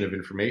acquisition of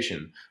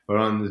information, but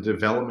on the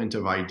development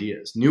of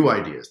ideas, new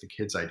ideas, the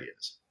kids'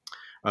 ideas.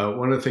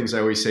 One of the things I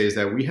always say is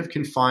that we have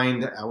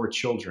confined our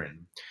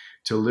children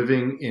to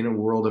living in a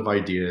world of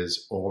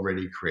ideas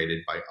already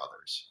created by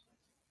others.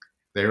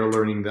 They are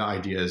learning the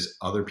ideas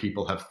other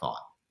people have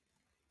thought.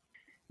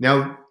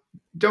 Now,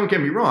 don't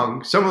get me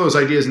wrong, some of those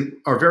ideas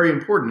are very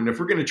important. And if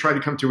we're going to try to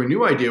come to a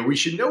new idea, we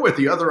should know what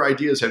the other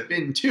ideas have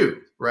been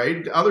too,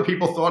 right? Other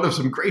people thought of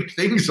some great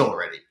things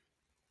already.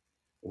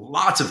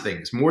 Lots of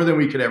things, more than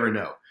we could ever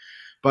know.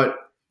 But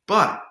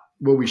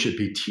what we should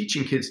be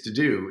teaching kids to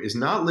do is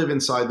not live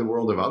inside the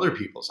world of other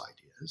people's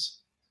ideas,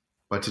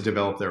 but to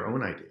develop their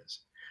own ideas.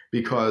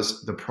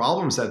 Because the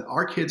problems that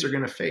our kids are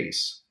going to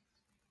face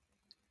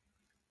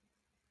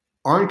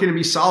aren't going to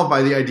be solved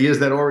by the ideas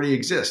that already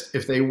exist.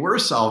 If they were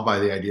solved by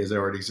the ideas that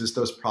already exist,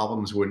 those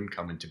problems wouldn't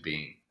come into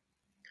being.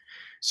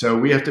 So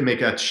we have to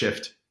make that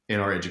shift in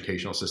our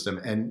educational system.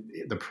 And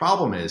the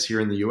problem is, here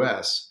in the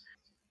US,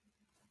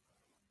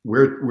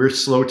 we're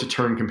slow to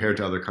turn compared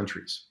to other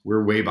countries.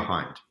 We're way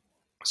behind.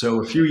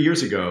 So a few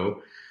years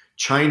ago,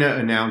 China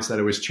announced that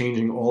it was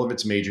changing all of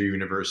its major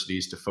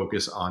universities to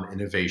focus on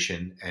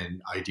innovation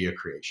and idea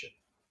creation.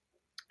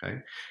 Okay.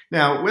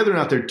 Now, whether or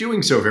not they're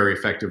doing so very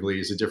effectively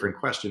is a different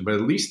question, but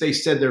at least they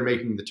said they're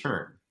making the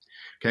turn.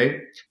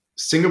 Okay.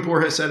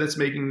 Singapore has said it's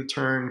making the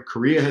turn.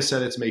 Korea has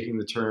said it's making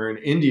the turn.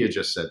 India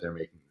just said they're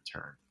making the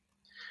turn.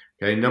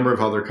 Okay, a number of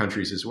other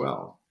countries as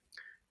well.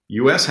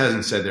 U.S.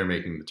 hasn't said they're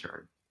making the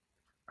turn.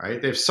 Right?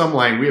 They have some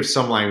language. We have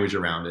some language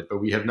around it, but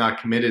we have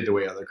not committed the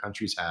way other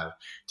countries have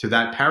to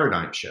that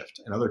paradigm shift,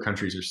 and other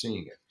countries are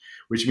seeing it,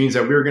 which means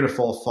that we're going to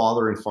fall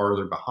farther and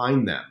farther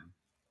behind them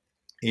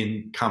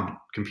in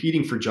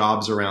competing for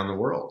jobs around the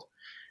world,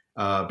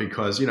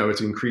 because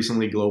it's an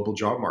increasingly global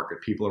job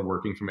market. People are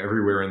working from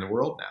everywhere in the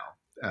world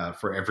now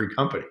for every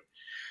company.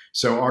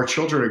 So our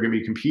children are going to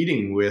be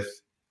competing with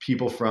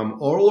people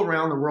from all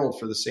around the world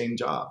for the same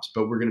jobs,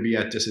 but we're going to be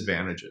at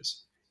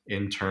disadvantages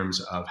in terms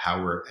of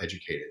how we're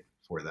educated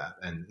for that.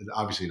 And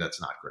obviously that's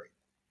not great.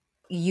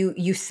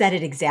 You said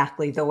it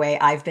exactly the way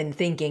I've been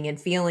thinking and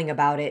feeling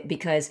about it,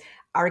 because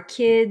our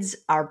kids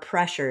are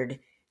pressured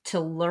to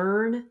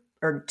learn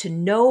or to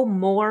know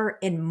more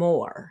and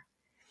more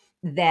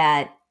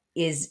that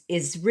is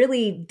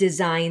really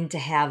designed to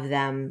have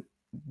them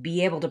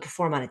be able to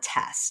perform on a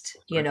test.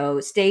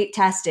 Right. State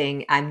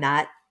testing, I'm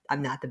not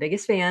the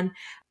biggest fan,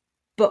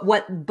 but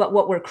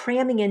what we're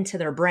cramming into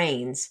their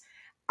brains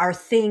are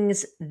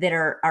things that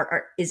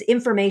is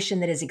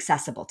information that is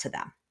accessible to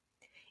them.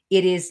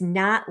 It is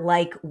not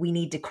like we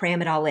need to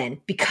cram it all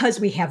in because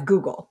we have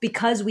Google,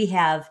 because we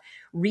have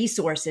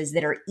resources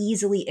that are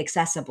easily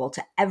accessible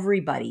to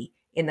everybody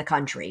in the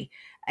country.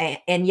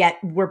 And yet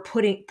we're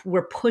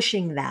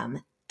pushing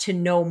them to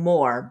know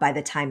more by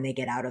the time they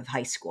get out of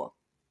high school,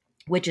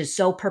 which is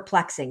so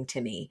perplexing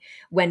to me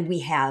when we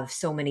have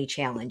so many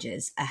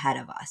challenges ahead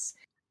of us.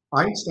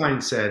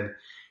 Einstein said,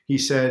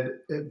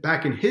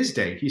 back in his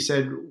day, he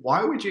said,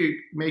 why would you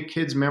make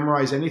kids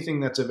memorize anything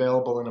that's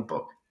available in a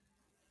book?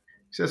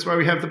 So that's why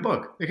we have the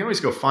book. They can always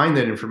go find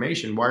that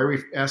information. Why are we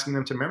asking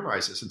them to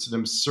memorize this? It's an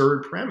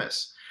absurd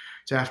premise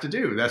to have to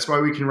do. That's why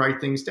we can write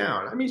things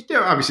down. I mean,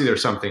 obviously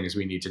there's some things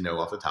we need to know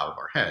off the top of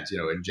our heads,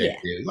 in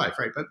daily life,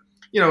 right? But,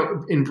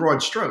 in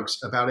broad strokes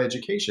about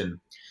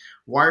education,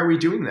 why are we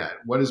doing that?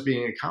 What is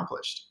being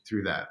accomplished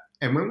through that?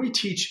 And when we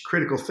teach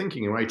critical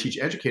thinking, and when I teach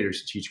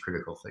educators to teach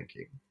critical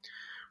thinking,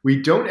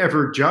 we don't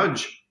ever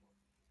judge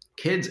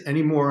kids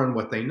anymore on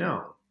what they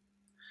know.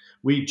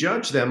 We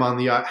judge them on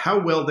how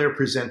well they're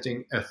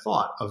presenting a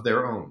thought of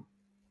their own.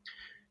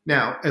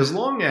 Now, as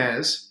long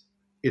as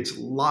it's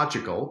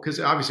logical, because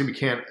obviously we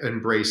can't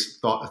embrace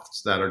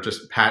thoughts that are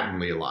just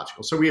patently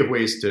illogical. So we have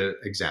ways to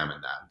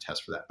examine that and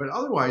test for that. But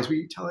otherwise,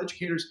 we tell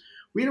educators,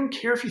 we don't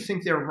care if you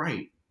think they're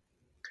right.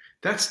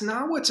 That's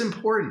not what's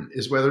important,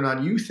 is whether or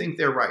not you think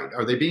they're right.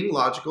 Are they being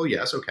logical?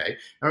 Yes, okay.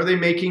 Are they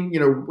making,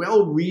 a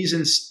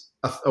well-reasoned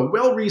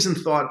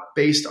thought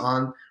based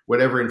on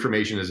whatever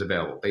information is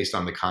available, based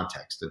on the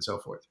context and so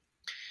forth?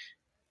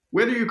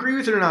 Whether you agree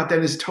with it or not,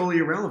 then is totally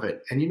irrelevant.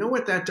 And you know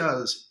what that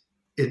does?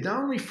 It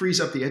not only frees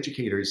up the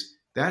educators,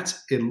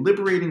 that's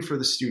liberating for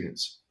the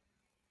students,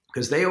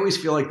 because they always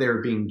feel like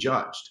they're being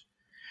judged.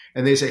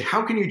 And they say,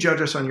 how can you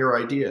judge us on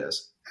your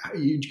ideas?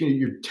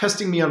 You're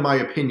testing me on my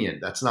opinion.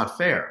 That's not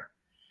fair.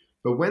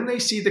 But when they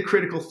see the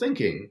critical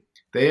thinking,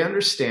 they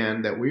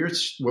understand that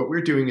what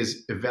we're doing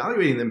is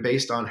evaluating them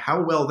based on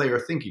how well they are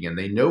thinking, and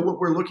they know what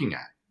we're looking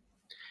at.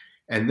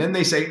 And then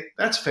they say,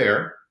 that's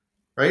fair,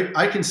 right?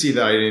 I can see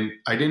that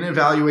I didn't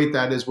evaluate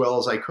that as well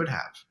as I could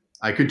have.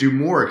 I could do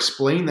more,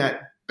 explain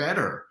that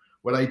better,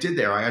 what I did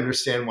there. I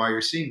understand why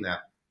you're seeing that.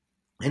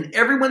 And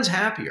everyone's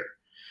happier,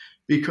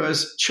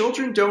 because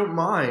children don't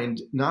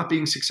mind not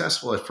being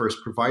successful at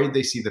first, provided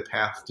they see the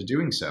path to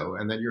doing so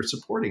and that you're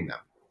supporting them.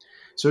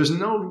 So there's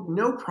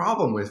no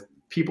problem with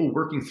people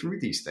working through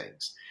these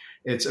things.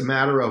 It's a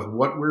matter of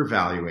what we're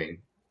valuing,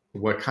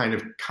 what kind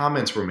of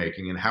comments we're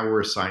making, and how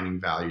we're assigning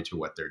value to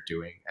what they're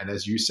doing. And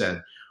as you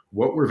said,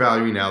 what we're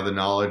valuing now, the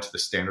knowledge, the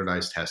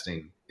standardized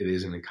testing, it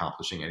isn't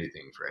accomplishing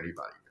anything for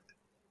anybody.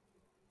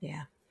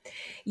 Yeah.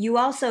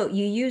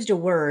 You used a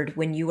word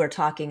when you were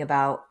talking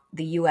about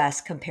the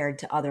US compared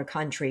to other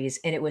countries,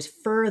 and it was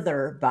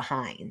further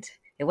behind.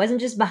 It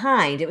wasn't just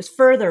behind, it was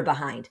further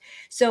behind.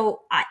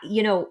 So,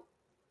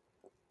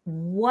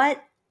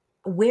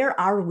 where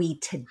are we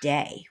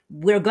today?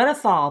 We're going to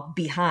fall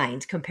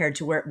behind compared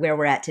to where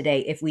we're at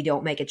today if we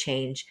don't make a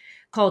change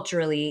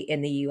culturally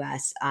in the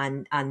US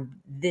on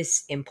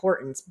this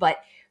importance. But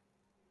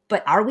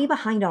are we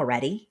behind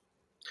already?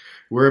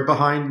 We're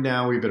behind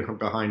now. We've been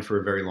behind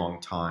for a very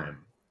long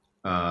time.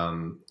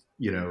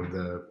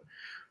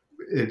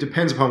 It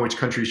depends upon which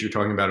countries you're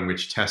talking about and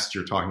which tests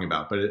you're talking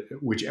about. But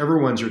whichever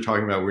ones you're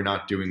talking about, we're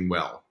not doing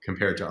well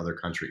compared to other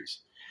countries.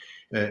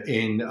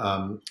 In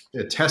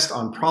a test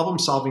on problem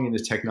solving in a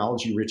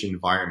technology-rich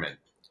environment,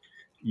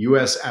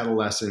 U.S.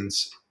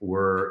 adolescents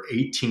were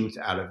 18th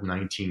out of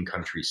 19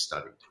 countries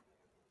studied.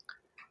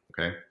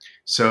 Okay,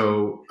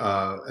 so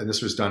and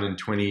this was done in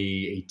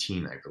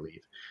 2018, I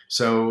believe.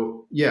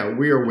 So yeah,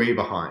 we are way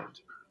behind.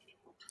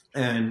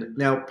 And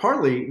now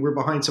partly we're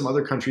behind some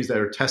other countries that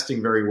are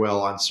testing very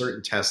well on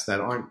certain tests that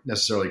aren't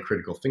necessarily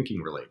critical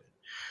thinking related.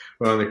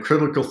 But on the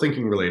critical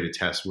thinking related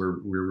tests, we're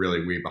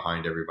really way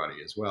behind everybody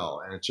as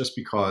well. And it's just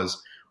because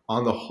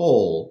on the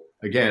whole,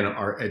 again,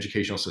 our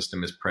educational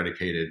system is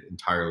predicated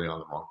entirely on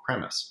the wrong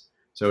premise.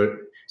 So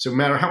no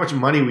matter how much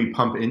money we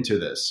pump into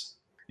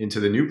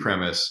the new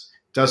premise,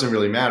 doesn't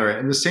really matter.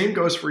 And the same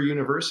goes for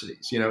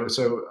universities.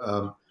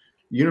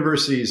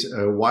 Universities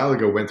a while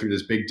ago went through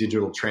this big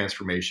digital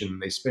transformation.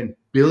 They spent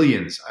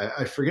billions.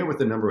 I forget what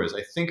the number was.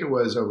 I think it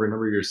was over a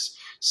number of years,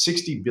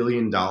 $60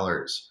 billion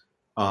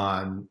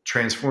on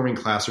transforming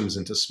classrooms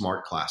into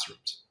smart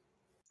classrooms,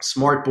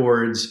 smart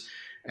boards,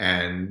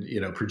 and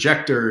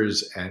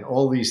projectors and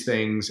all these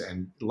things,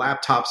 and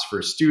laptops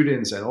for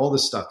students and all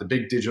this stuff. The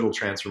big digital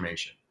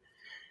transformation.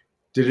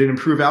 Did it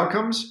improve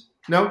outcomes?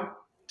 No,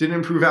 didn't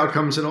improve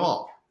outcomes at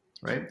all.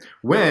 Right?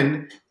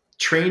 When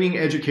training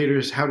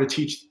educators how to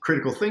teach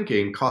critical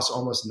thinking costs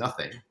almost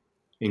nothing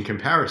in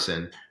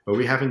comparison, but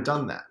we haven't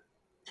done that,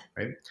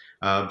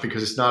 right?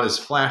 Because it's not as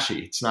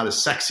flashy, it's not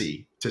as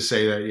sexy to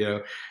say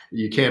that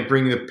you can't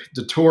bring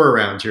the tour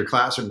around to your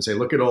classroom and say,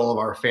 look at all of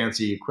our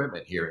fancy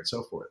equipment here and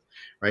so forth,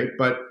 right?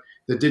 But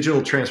the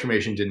digital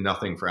transformation did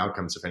nothing for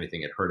outcomes. If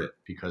anything, it hurt it,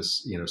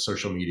 because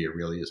social media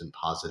really isn't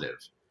positive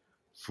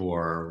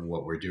for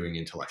what we're doing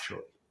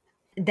intellectually.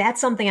 That's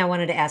something I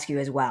wanted to ask you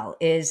as well.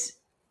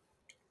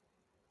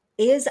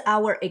 Is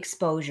our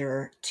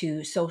exposure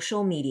to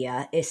social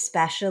media,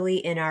 especially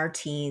in our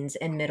teens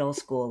and middle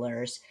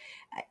schoolers,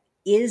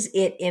 is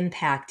it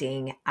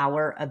impacting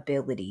our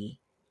ability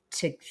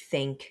to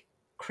think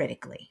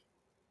critically?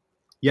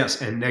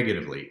 Yes, and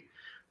negatively.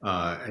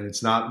 And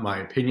it's not my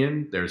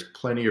opinion. There's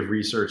plenty of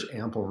research,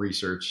 ample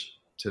research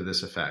to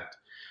this effect.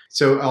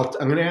 So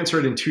I'm going to answer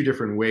it in two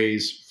different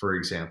ways, for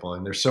example.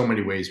 And there's so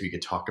many ways we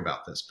could talk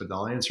about this, but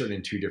I'll answer it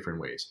in two different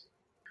ways.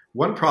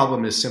 One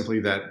problem is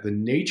simply that the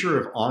nature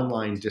of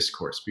online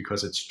discourse,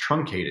 because it's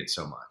truncated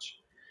so much,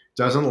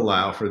 doesn't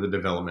allow for the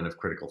development of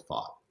critical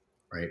thought,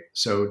 right?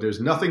 So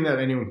there's nothing that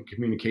anyone can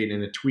communicate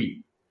in a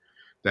tweet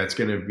that's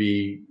going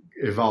to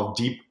evolve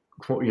deep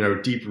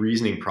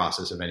reasoning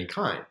process of any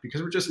kind,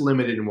 because we're just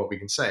limited in what we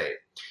can say.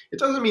 It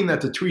doesn't mean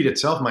that the tweet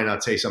itself might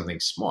not say something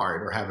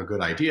smart or have a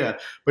good idea,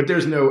 but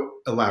there's no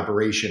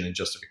elaboration and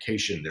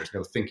justification. There's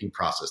no thinking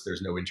process.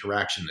 There's no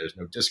interaction. There's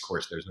no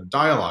discourse. There's no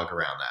dialogue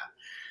around that.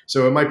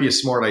 So it might be a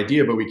smart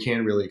idea, but we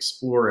can't really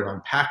explore and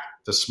unpack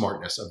the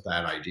smartness of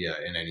that idea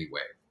in any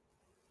way.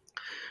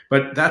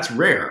 But that's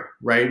rare,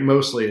 right?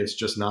 Mostly it's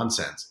just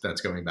nonsense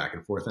that's going back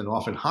and forth, and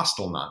often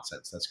hostile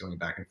nonsense that's going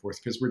back and forth,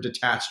 because we're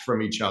detached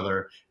from each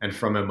other and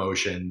from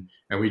emotion,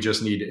 and we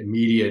just need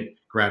immediate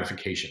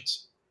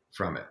gratifications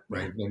from it,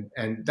 right?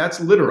 And that's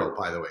literal,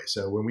 by the way.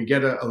 So when we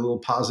get a little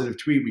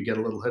positive tweet, we get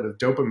a little hit of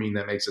dopamine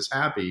that makes us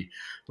happy,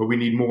 but we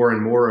need more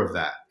and more of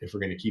that if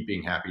we're going to keep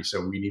being happy.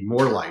 So we need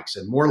more likes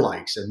and more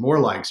likes and more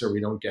likes, or we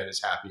don't get as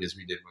happy as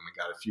we did when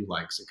we got a few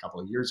likes a couple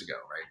of years ago,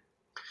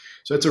 right?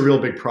 So it's a real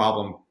big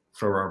problem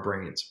for our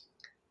brains.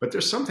 But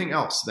there's something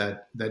else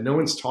that no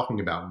one's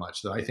talking about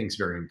much that I think is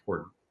very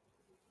important.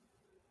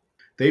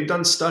 They've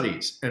done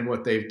studies, and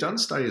what they've done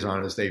studies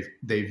on is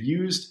they've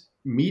used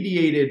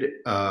mediated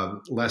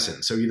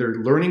lessons. So either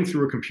learning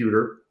through a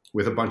computer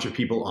with a bunch of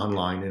people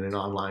online in an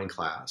online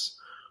class,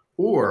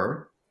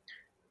 or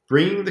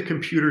bringing the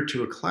computer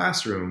to a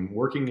classroom,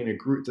 working in a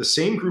group, the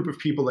same group of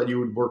people that you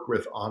would work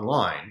with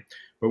online,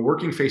 but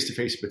working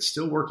face-to-face, but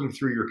still working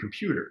through your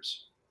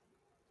computers.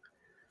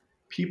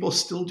 People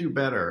still do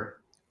better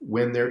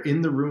when they're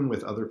in the room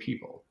with other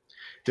people.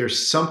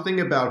 There's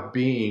something about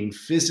being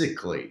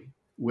physically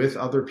with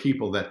other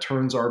people that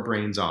turns our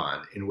brains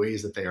on in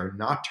ways that they are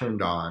not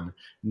turned on,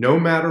 no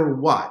matter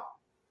what,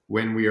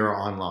 when we are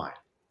online.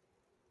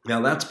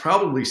 Now, that's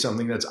probably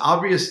something that's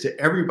obvious to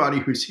everybody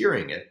who's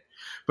hearing it,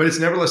 but it's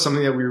nevertheless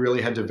something that we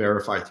really had to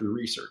verify through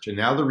research. And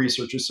now the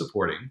research is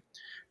supporting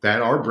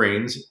that our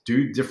brains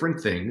do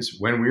different things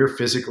when we are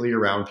physically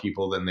around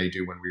people than they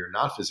do when we are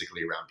not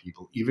physically around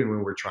people, even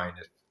when we're trying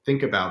to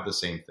think about the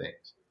same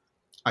things.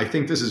 I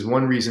think this is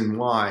one reason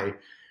why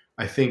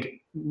I think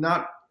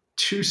not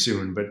too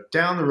soon, but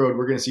down the road,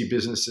 we're going to see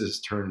businesses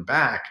turn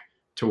back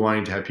to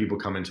wanting to have people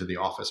come into the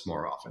office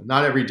more often.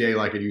 Not every day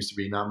like it used to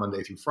be, not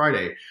Monday through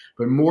Friday,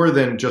 but more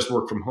than just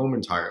work from home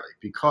entirely,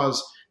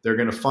 because they're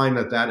going to find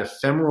that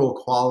ephemeral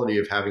quality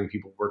of having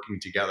people working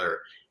together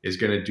is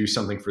going to do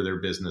something for their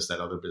business that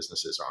other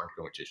businesses aren't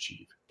going to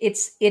achieve. It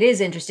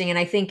is interesting. And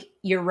I think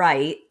you're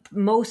right.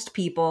 Most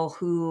people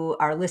who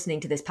are listening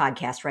to this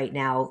podcast right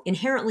now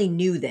inherently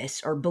knew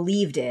this or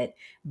believed it,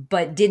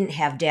 but didn't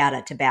have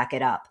data to back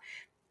it up.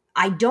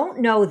 I don't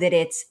know that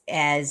it's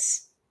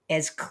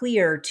as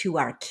clear to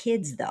our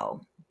kids,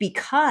 though,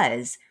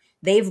 because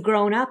they've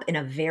grown up in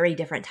a very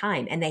different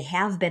time, and they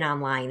have been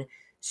online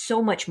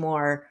so much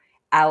more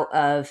out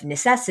of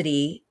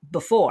necessity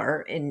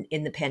before in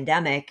the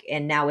pandemic.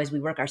 And now as we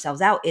work ourselves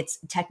out,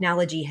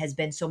 technology has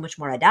been so much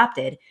more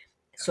adopted.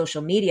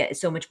 Social media is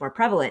so much more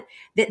prevalent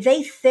that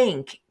they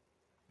think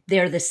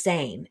they're the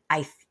same.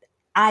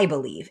 I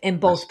believe in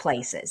both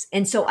places.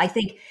 And so I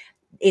think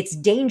it's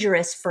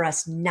dangerous for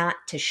us not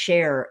to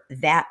share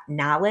that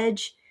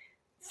knowledge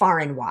far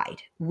and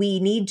wide. We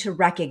need to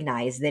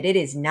recognize that it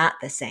is not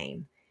the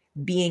same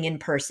being in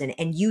person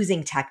and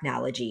using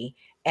technology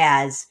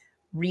as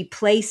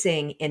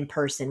replacing in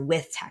person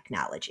with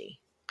technology.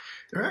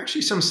 There are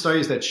actually some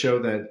studies that show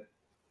that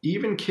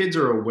even kids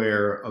are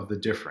aware of the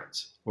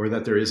difference, or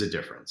that there is a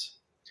difference.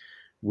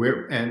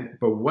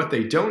 But what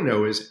they don't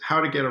know is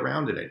how to get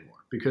around it anymore,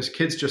 because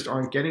kids just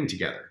aren't getting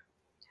together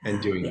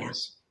and doing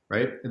this,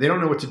 right? They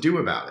don't know what to do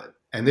about it.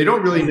 And they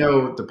don't really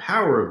know the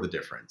power of the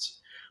difference.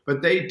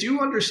 But they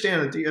do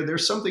understand that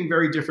there's something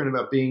very different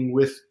about being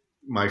with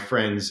my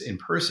friends in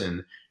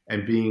person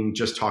and being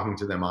just talking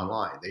to them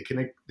online.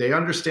 They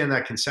understand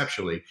that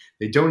conceptually.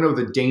 They don't know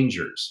the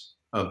dangers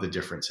of the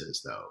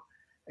differences, though.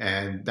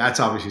 And that's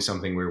obviously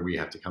something where we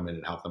have to come in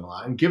and help them a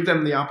lot and give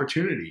them the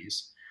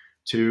opportunities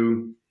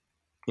to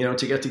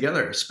get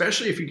together,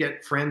 especially if you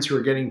get friends who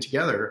are getting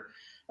together.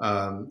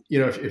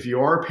 If you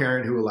are a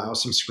parent who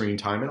allows some screen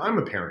time, and I'm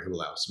a parent who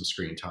allows some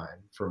screen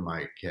time for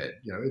my kid,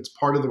 it's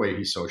part of the way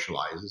he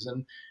socializes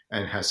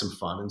and has some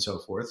fun and so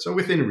forth. So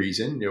within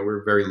reason,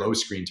 we're a very low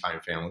screen time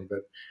family,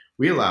 but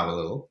we allow a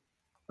little.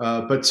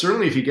 But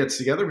certainly if he gets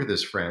together with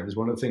his friends,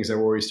 one of the things that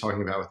we're always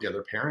talking about with the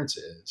other parents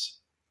is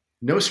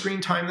no screen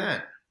time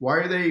then. Why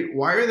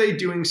are they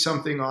doing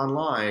something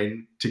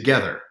online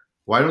together?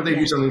 Why don't they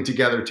do something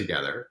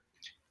together?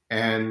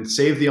 And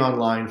save the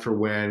online for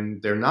when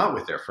they're not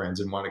with their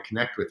friends and want to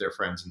connect with their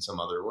friends in some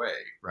other way,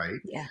 right?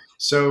 Yeah.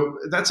 So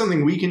that's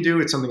something we can do.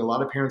 It's something a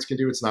lot of parents can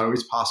do. It's not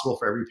always possible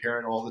for every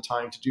parent all the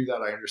time to do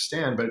that, I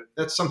understand, but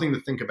that's something to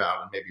think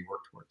about and maybe work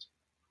towards.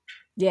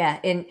 Yeah,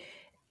 and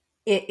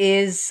it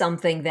is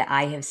something that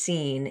I have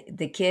seen.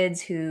 The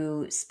kids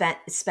who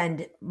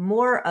spend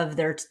more of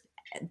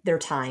their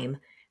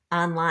time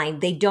online,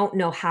 they don't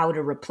know how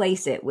to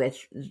replace it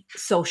with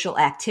social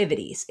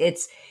activities.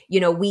 It's,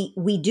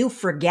 we do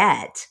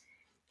forget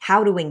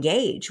how to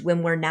engage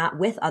when we're not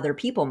with other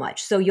people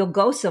much. So you'll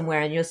go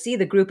somewhere and you'll see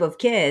the group of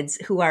kids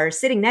who are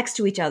sitting next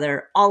to each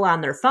other all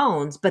on their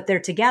phones, but they're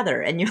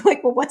together. And you're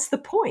like, well, what's the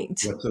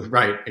point?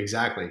 Right,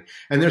 exactly.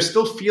 And they're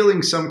still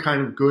feeling some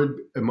kind of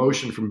good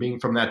emotion from being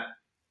from that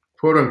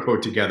quote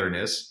unquote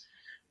togetherness,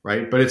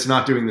 right? But it's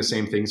not doing the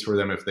same things for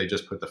them if they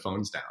just put the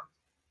phones down.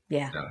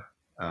 Yeah.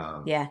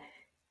 Yeah.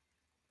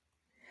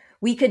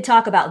 We could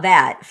talk about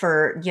that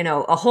for,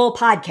 a whole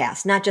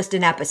podcast, not just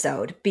an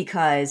episode,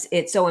 because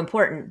it's so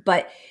important.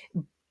 But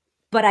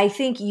I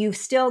think you've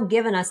still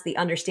given us the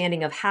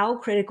understanding of how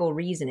critical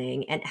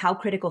reasoning and how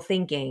critical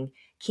thinking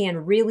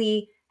can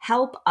really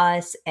help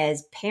us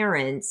as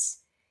parents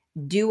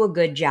do a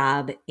good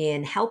job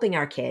in helping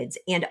our kids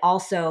and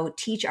also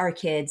teach our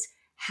kids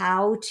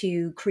how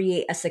to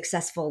create a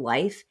successful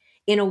life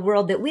in a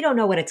world that we don't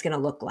know what it's going to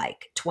look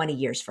like 20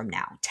 years from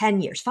now,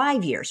 10 years,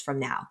 5 years from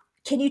now.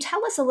 Can you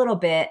tell us a little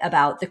bit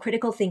about the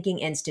Critical Thinking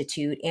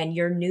Institute and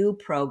your new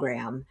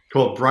program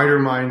called Brighter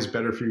Minds,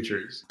 Better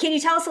Futures? Can you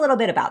tell us a little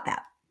bit about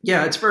that?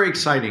 Yeah, it's very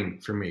exciting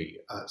for me.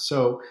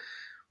 So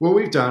what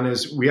we've done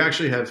is we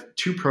actually have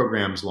 2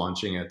 programs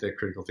launching at the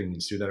Critical Thinking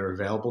Institute that are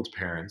available to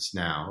parents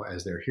now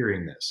as they're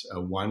hearing this.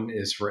 One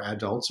is for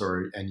adults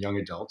and young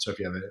adults. So if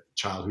you have a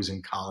child who's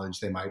in college,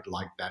 they might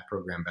like that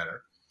program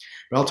better.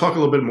 But I'll talk a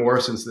little bit more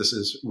since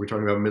we're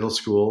talking about middle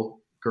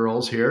school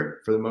girls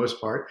here for the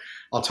most part.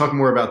 I'll talk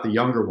more about the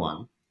younger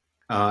one.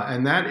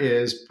 And that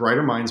is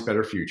Brighter Minds,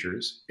 Better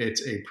Futures.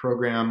 It's a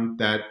program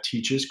that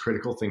teaches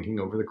critical thinking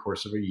over the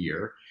course of a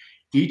year.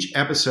 Each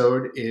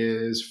episode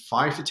is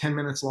 5 to 10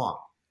 minutes long.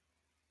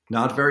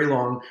 Not very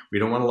long. We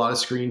don't want a lot of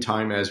screen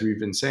time, as we've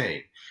been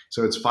saying.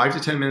 So it's 5 to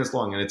 10 minutes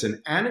long, and it's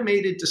an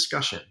animated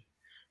discussion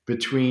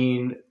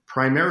between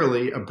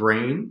primarily a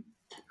brain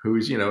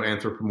who's,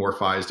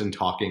 anthropomorphized and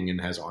talking and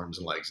has arms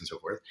and legs and so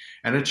forth,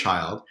 and a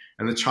child.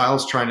 And the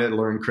child's trying to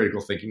learn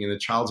critical thinking, and the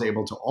child's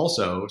able to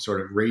also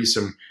sort of raise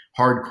some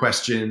hard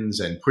questions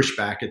and push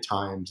back at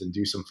times and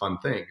do some fun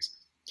things.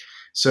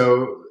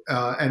 So,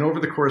 and over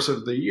the course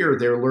of the year,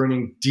 they're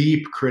learning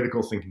deep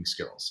critical thinking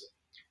skills.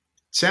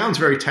 It sounds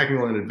very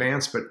technical and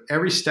advanced, but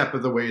every step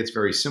of the way, it's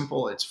very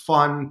simple. It's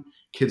fun.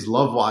 Kids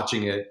love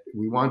watching it.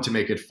 We want to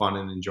make it fun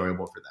and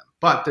enjoyable for them.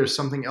 But there's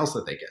something else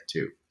that they get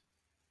too.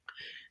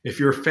 If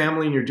you're a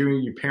family and you're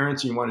doing your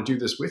parents and you want to do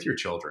this with your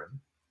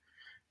children,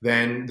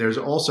 then there's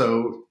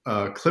also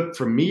a clip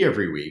from me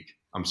every week.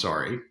 I'm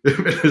sorry.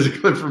 There's a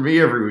clip from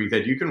me every week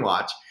that you can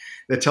watch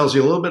that tells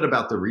you a little bit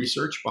about the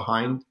research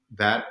behind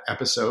that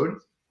episode,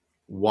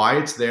 why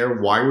it's there,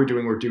 why we're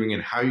doing what we're doing,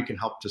 and how you can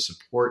help to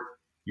support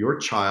your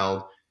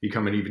child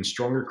become an even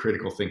stronger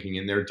critical thinking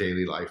in their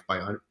daily life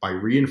by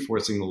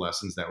reinforcing the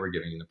lessons that we're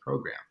giving in the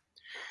program.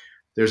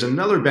 There's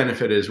another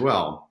benefit as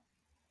well,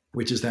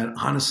 which is that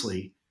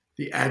honestly,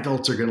 the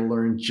adults are going to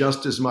learn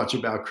just as much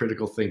about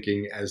critical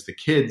thinking as the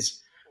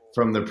kids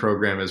from the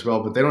program as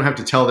well, but they don't have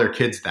to tell their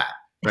kids that,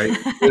 right?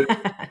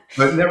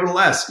 But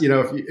nevertheless,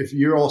 if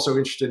you're also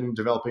interested in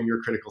developing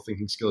your critical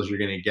thinking skills, you're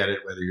going to get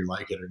it whether you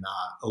like it or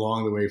not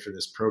along the way for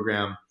this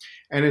program.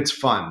 And it's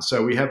fun.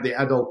 So we have the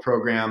adult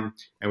program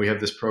and we have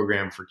this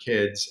program for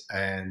kids.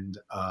 And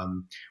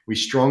we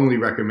strongly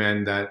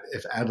recommend that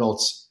if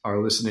adults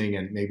are listening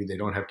and maybe they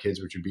don't have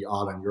kids, which would be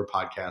odd on your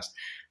podcast,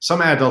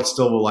 some adults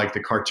still will like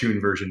the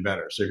cartoon version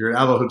better. So if you're an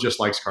adult who just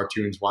likes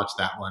cartoons, watch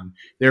that one.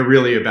 They're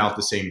really about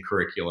the same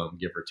curriculum,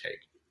 give or take.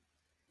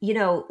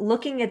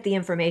 Looking at the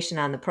information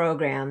on the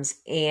programs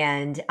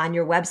and on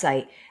your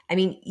website, I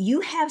mean,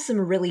 you have some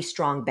really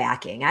strong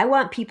backing. I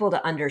want people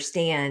to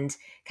understand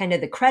kind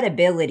of the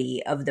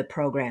credibility of the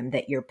program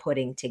that you're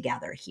putting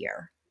together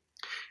here.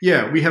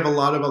 Yeah, we have a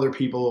lot of other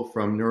people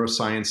from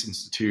neuroscience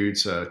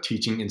institutes,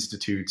 teaching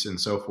institutes, and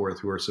so forth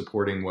who are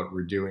supporting what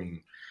we're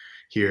doing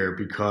here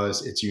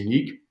because it's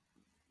unique.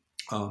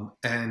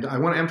 And I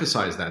want to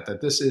emphasize that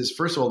this is,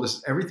 first of all,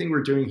 everything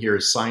we're doing here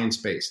is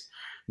science-based.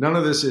 None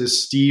of this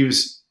is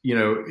Steve's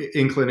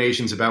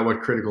inclinations about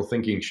what critical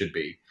thinking should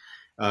be.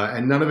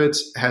 And none of it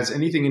has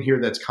anything in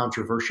here that's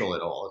controversial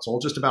at all. It's all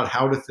just about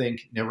how to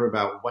think, never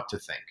about what to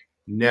think.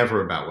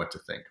 Never about what to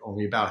think,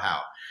 only about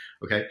how.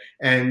 Okay.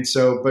 And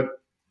so, but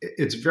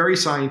it's very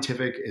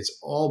scientific. It's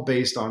all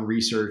based on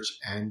research.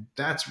 And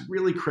that's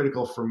really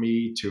critical for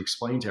me to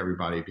explain to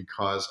everybody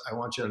because I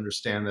want you to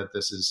understand that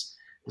this is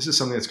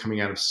something that's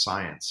coming out of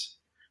science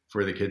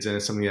for the kids. And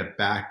it's something that's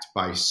backed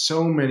by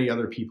so many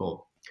other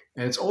people.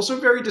 And it's also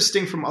very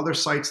distinct from other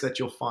sites that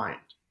you'll find.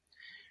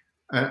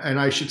 And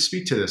I should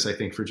speak to this, I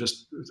think, for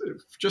just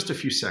a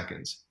few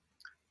seconds.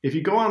 If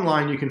you go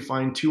online, you can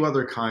find two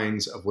other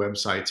kinds of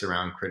websites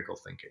around critical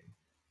thinking.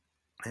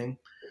 Okay?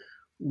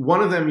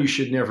 One of them you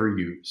should never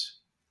use,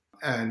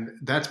 and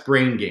that's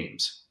brain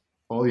games.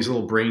 All these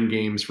little brain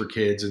games for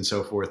kids and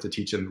so forth to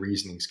teach them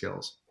reasoning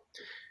skills.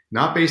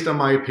 Not based on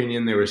my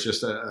opinion. There was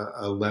just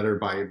a letter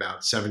by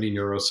about 70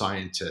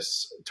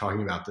 neuroscientists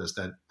talking about this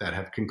that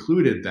have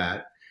concluded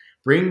that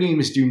brain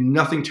games do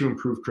nothing to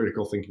improve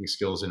critical thinking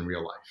skills in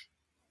real life.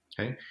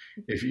 Okay,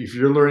 if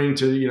you're learning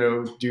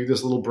to do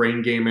this little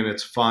brain game and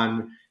it's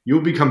fun,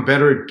 you'll become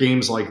better at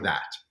games like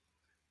that.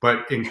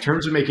 But in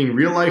terms of making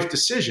real life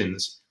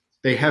decisions,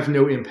 they have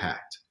no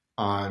impact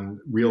on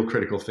real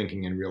critical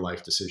thinking and real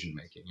life decision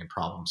making and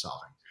problem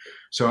solving.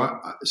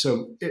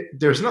 So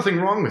there's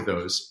nothing wrong with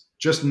those.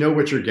 Just know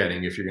what you're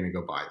getting if you're going to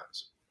go buy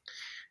those.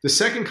 The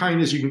second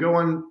kind is you can go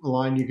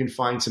online, you can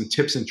find some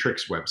tips and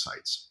tricks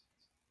websites.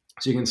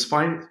 So you can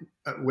find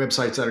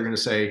websites that are going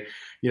to say,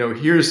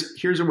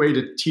 here's a way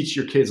to teach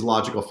your kids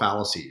logical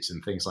fallacies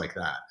and things like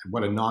that, and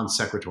what a non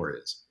sequitur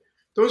is.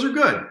 Those are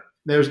good.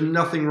 There's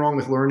nothing wrong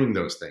with learning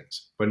those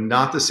things, but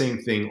not the same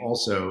thing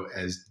also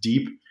as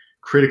deep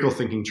critical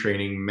thinking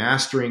training,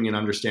 mastering and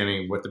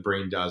understanding what the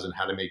brain does and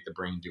how to make the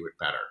brain do it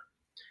better.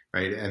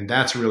 Right. And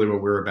that's really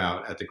what we're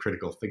about at the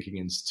Critical Thinking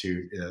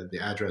Institute. The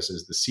address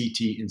is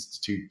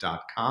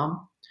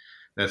thectinstitute.com.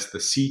 That's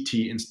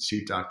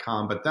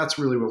thectinstitute.com. But that's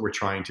really what we're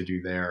trying to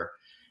do there.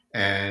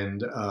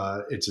 And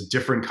it's a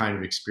different kind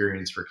of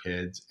experience for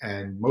kids.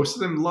 And most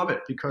of them love it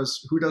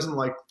because who doesn't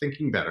like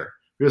thinking better?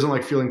 Who doesn't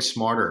like feeling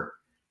smarter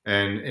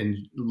and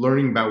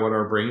learning about what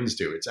our brains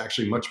do? It's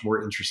actually much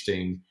more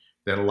interesting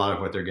than a lot of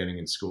what they're getting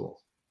in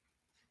school.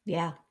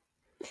 Yeah.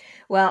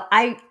 Well,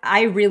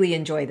 I really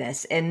enjoy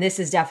this. And this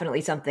is definitely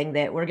something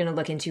that we're going to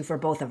look into for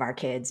both of our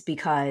kids,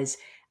 because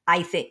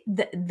I think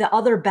the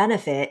other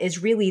benefit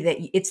is really that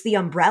it's the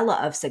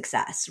umbrella of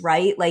success,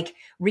 right? Like,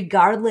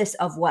 regardless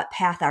of what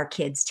path our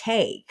kids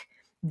take,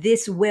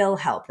 this will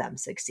help them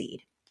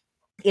succeed.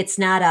 It's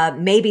not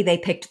maybe they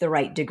picked the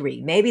right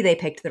degree, maybe they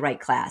picked the right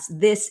class.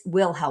 This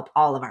will help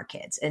all of our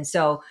kids. And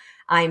so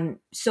I'm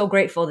so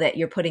grateful that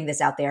you're putting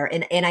this out there.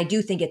 And I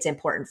do think it's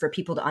important for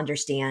people to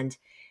understand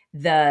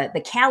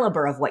the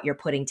caliber of what you're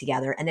putting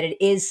together, and that it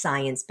is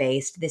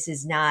science-based. This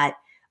is not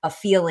a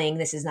feeling.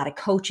 This is not a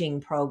coaching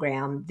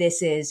program.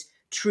 This is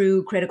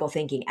true critical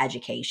thinking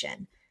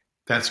education.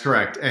 That's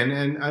correct.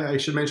 And I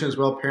should mention as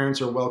well,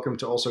 parents are welcome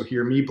to also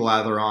hear me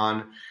blather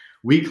on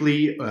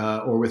weekly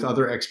or with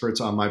other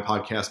experts on my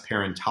podcast,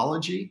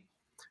 Parentology,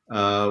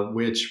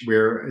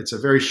 where it's a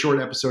very short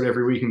episode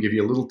every week and give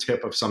you a little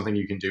tip of something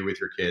you can do with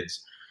your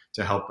kids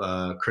to help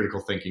critical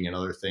thinking and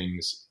other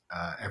things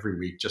every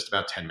week, just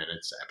about 10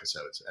 minutes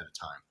episodes at a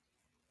time.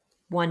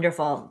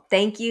 Wonderful.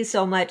 Thank you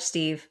so much,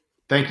 Steve.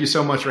 Thank you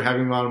so much for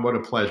having me on. What a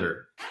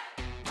pleasure.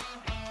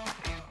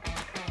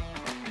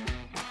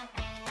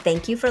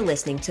 Thank you for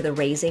listening to the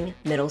Raising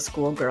Middle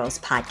School Girls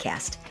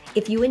podcast.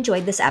 If you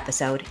enjoyed this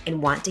episode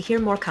and want to hear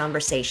more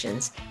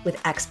conversations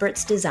with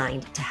experts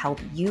designed to help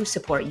you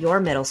support your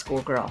middle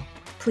school girl,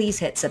 please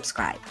hit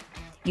subscribe.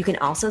 You can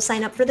also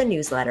sign up for the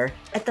newsletter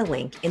at the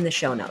link in the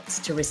show notes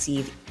to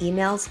receive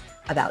emails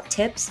about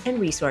tips and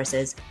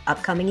resources,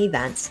 upcoming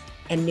events,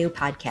 and new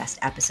podcast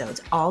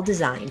episodes, all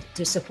designed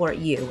to support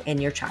you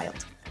and your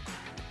child.